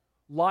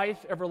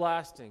 Life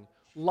everlasting,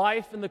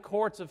 life in the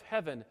courts of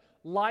heaven,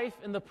 life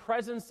in the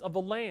presence of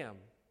the Lamb,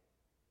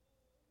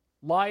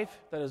 life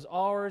that is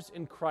ours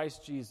in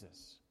Christ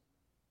Jesus.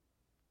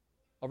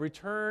 A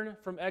return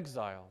from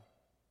exile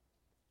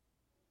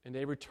and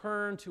a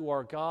return to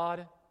our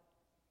God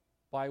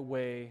by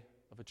way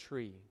of a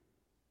tree.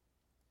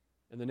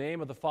 In the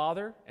name of the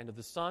Father, and of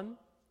the Son,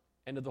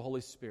 and of the Holy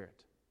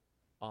Spirit.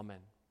 Amen.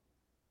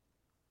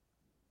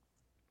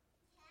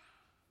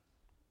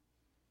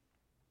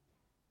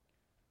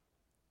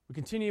 We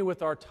continue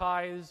with our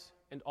tithes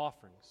and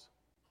offerings.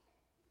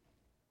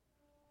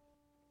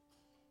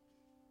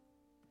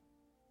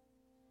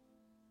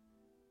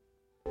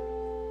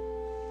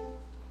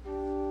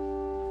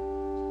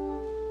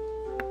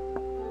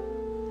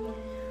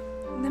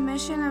 The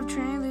mission of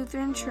Trinity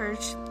Lutheran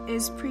Church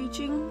is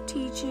preaching,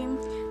 teaching,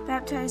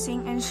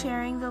 baptizing, and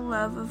sharing the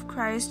love of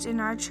Christ in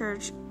our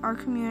church, our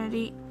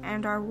community,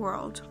 and our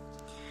world.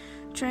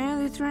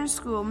 Trinity Lutheran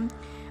School,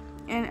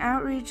 an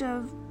outreach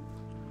of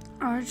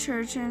our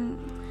church, and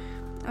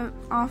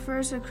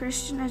offers a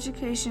Christian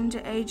education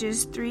to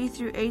ages 3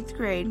 through 8th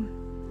grade.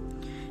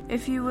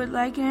 If you would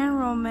like an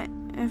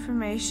enrollment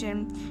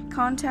information,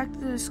 contact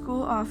the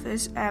school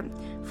office at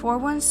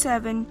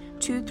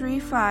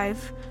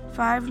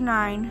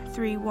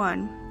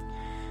 417-235-5931.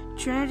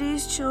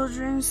 Trinity's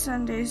Children's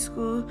Sunday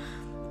School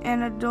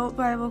and adult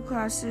Bible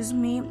classes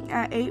meet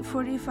at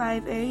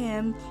 8:45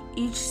 a.m.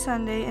 each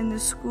Sunday in the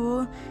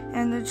school,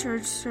 and the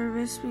church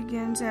service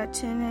begins at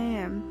 10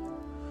 a.m.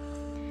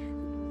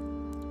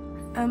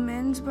 A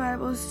men's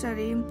Bible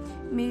study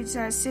meets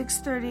at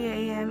 6:30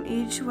 a.m.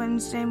 each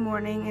Wednesday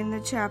morning in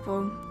the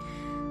chapel.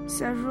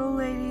 Several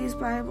ladies'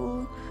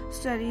 Bible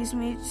studies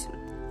meet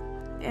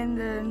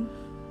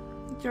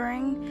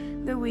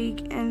during the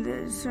week in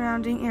the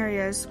surrounding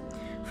areas.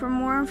 For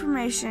more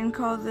information,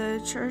 call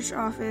the church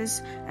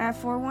office at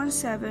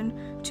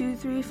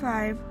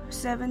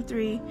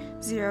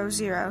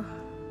 417-235-7300.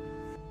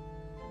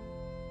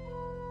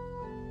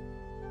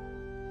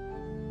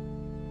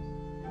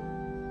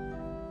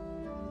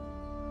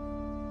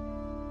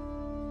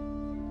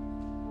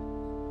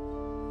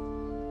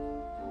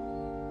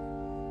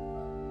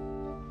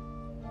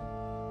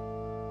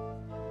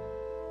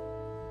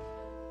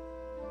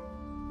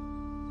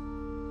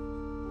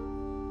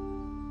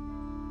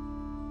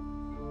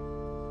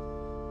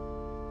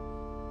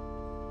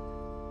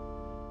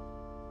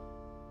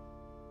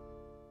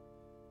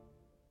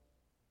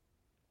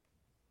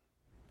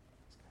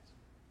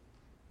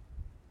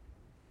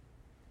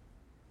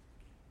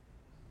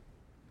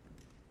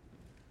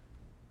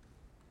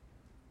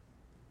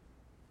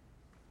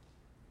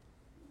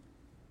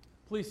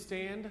 Please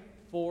stand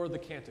for the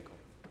canticle.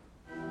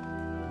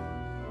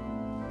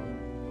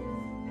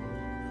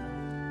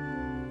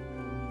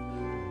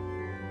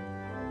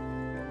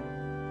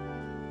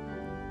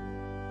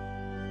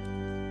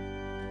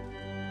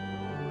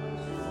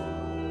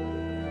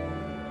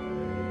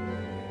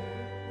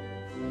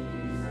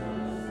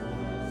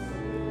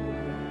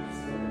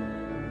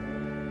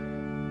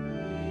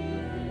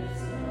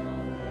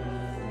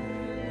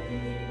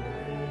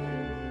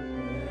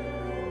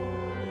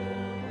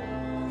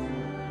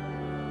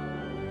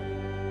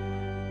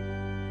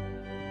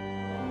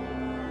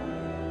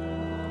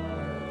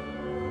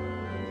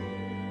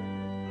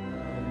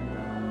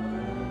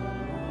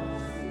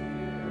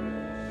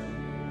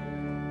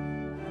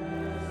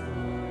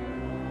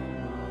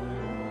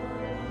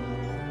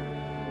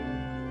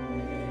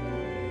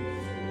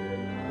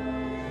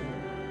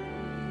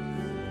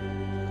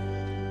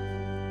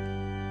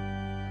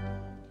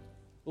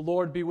 The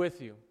Lord be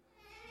with you.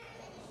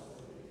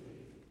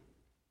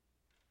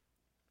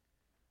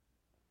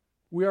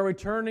 We are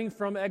returning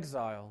from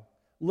exile,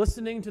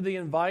 listening to the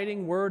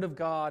inviting word of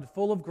God,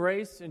 full of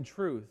grace and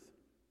truth.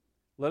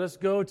 Let us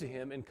go to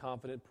him in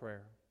confident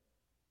prayer.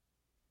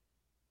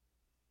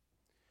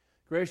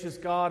 Gracious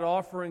God,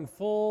 offering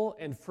full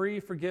and free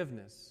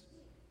forgiveness,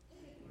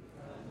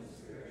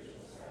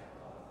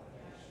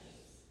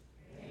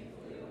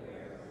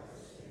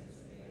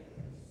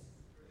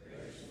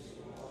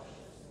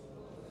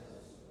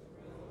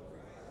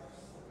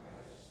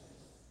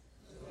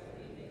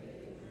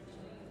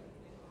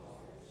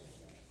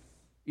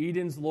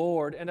 Eden's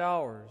Lord and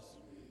ours.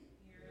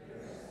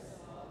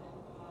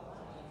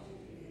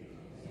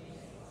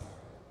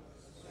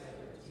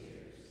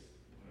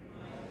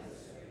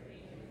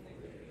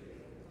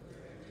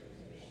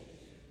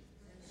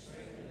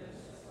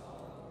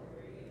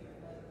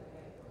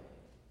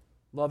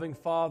 Loving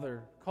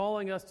Father,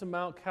 calling us to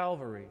Mount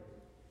Calvary.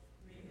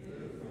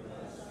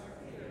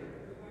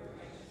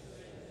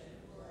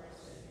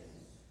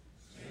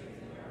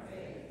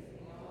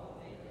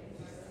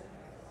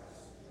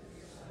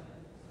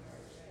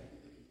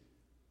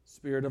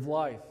 Spirit of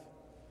life,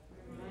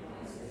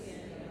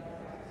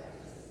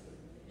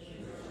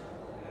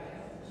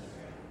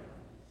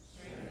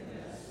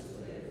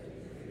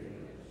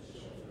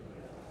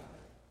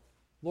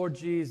 Lord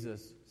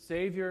Jesus,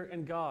 Savior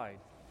and Guide,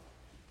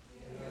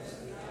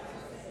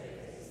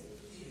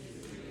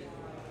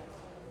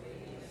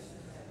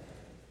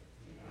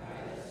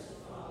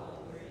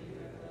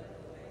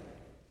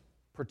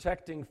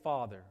 Protecting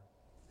Father,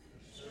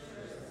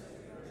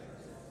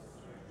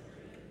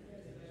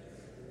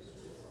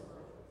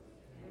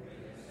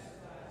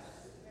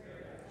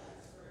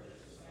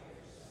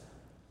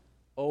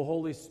 O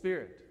Holy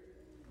Spirit,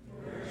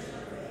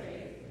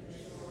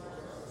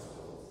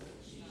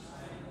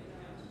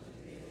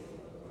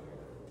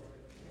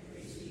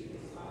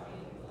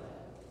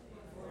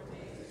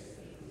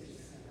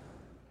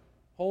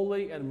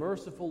 Holy and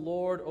merciful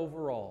Lord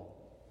over all,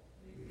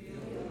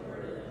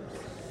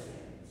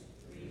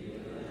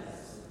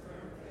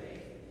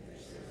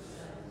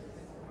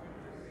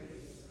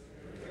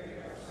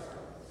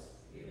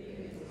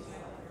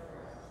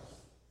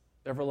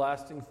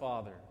 Everlasting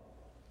Father,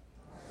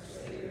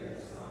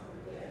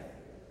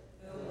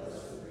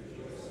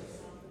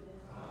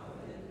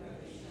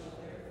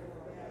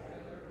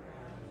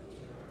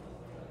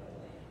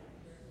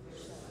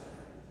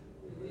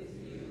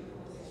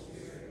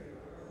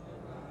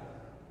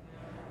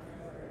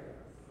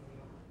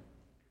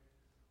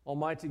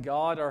 Almighty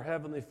God, our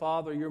Heavenly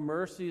Father, your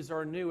mercies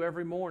are new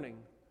every morning.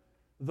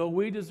 Though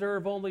we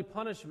deserve only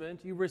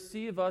punishment, you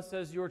receive us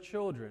as your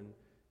children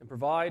and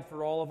provide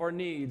for all of our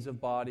needs of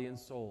body and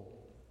soul.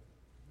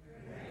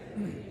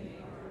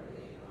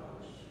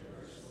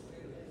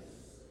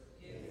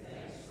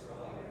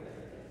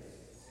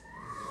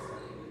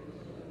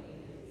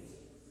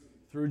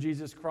 Through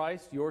Jesus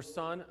Christ, your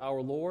Son,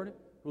 our Lord,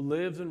 who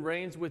lives and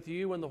reigns with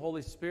you in the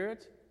Holy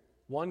Spirit,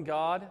 one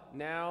God,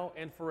 now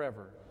and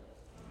forever.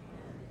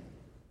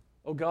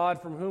 O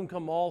God, from whom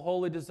come all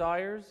holy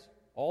desires,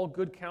 all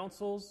good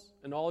counsels,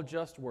 and all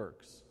just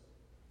works.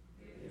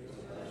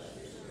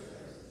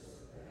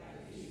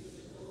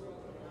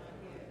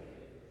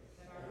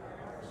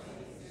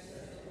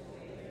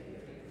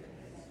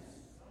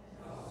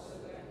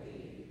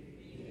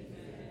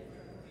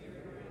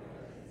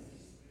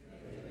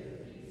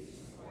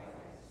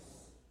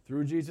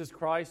 Through Jesus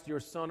Christ,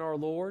 your Son, our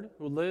Lord,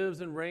 who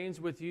lives and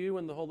reigns with you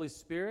in the Holy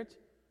Spirit,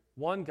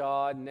 one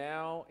God,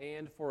 now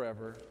and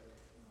forever.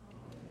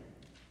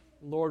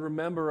 Lord,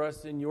 remember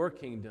us in your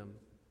kingdom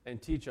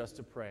and teach us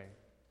to pray.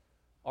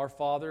 Our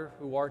Father,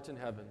 who art in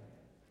heaven,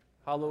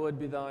 hallowed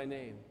be thy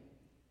name.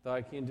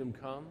 Thy kingdom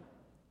come,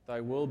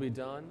 thy will be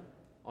done,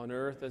 on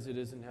earth as it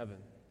is in heaven.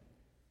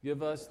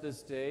 Give us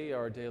this day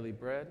our daily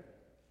bread,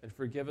 and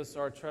forgive us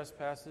our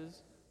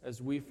trespasses,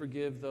 as we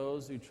forgive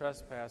those who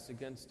trespass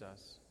against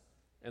us.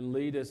 And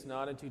lead us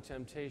not into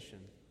temptation,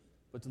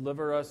 but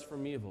deliver us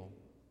from evil.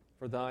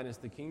 For thine is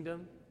the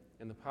kingdom,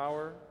 and the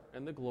power,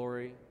 and the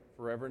glory,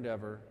 forever and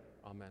ever.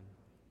 Amen.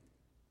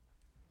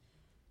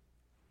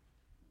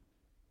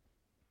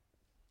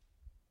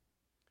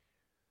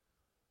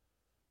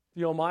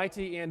 The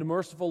Almighty and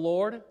merciful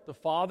Lord, the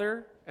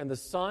Father, and the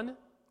Son,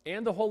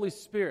 and the Holy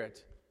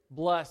Spirit,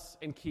 bless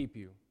and keep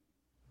you.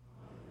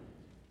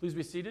 Please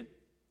be seated.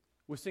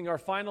 We sing our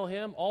final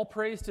hymn, All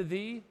Praise to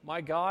Thee,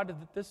 My God,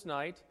 this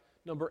night,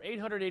 number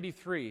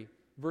 883,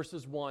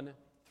 verses 1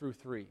 through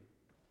 3.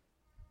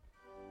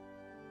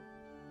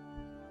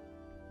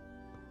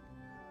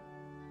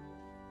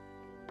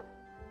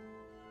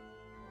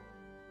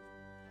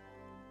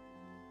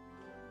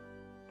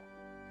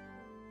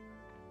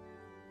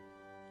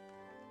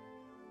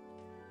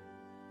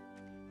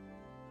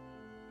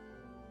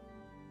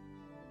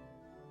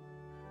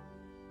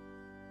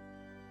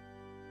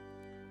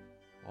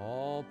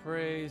 All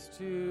praise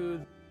to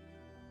Thee.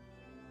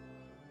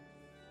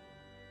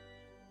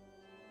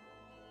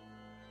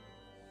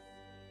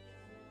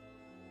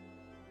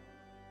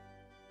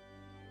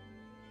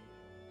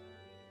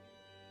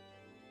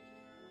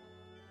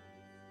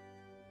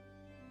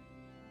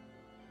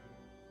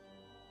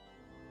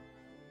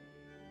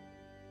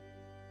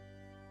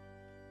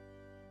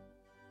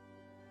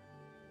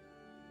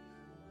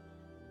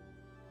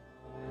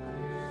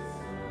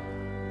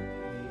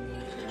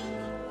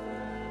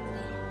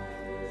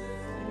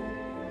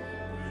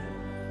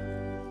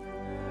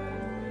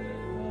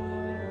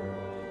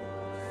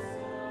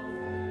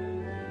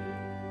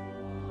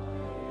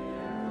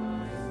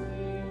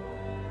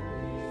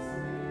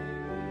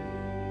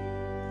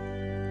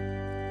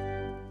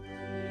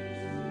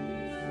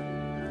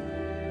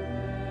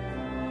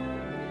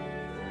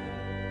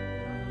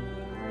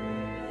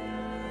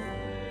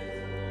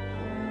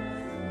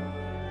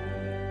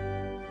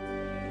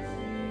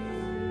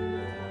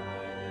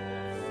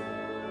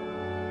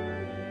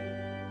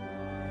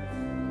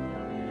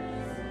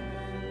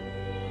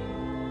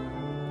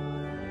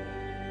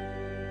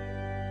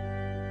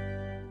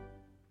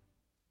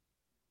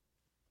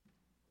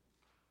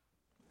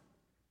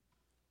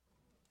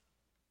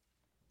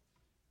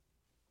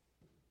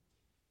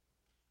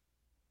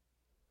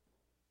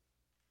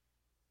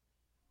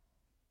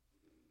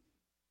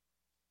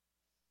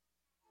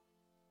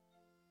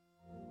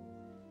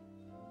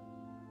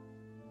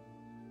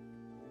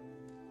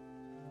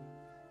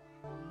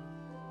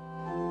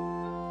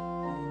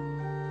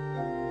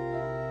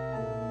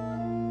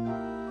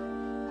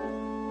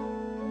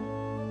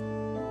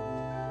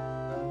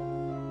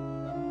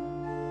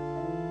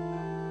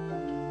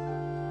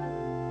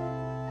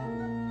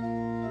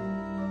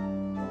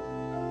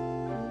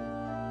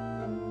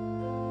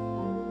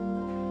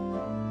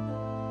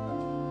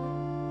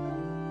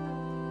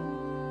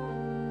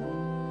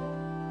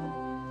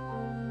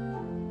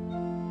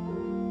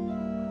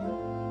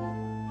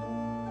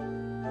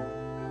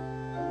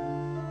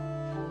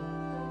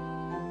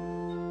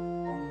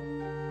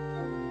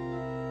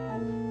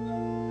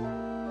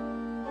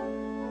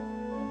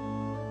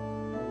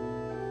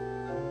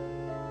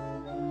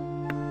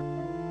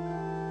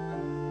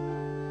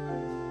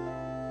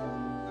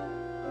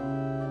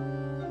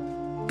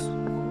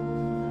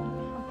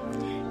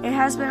 It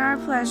has been our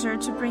pleasure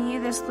to bring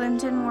you this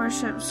Lenten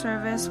worship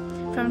service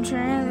from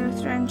Trinity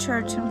Lutheran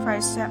Church in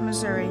Freistatt,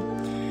 Missouri.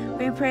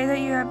 We pray that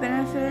you have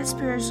benefited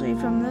spiritually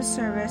from this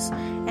service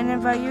and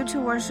invite you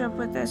to worship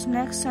with us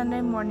next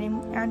Sunday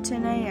morning at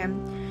 10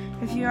 a.m.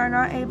 If you are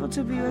not able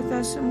to be with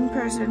us in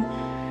person,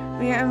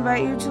 we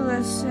invite you to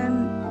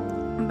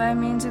listen by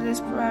means of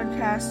this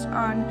broadcast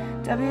on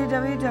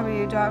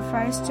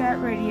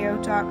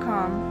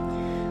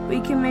www.freistattradio.com.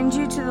 We commend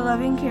you to the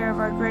loving care of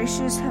our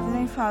gracious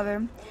Heavenly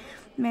Father.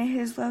 May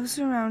His love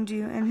surround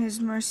you and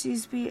His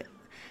mercies be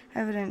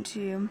evident to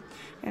you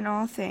in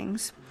all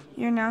things.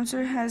 Your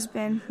announcer has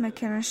been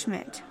McKenna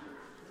Schmidt.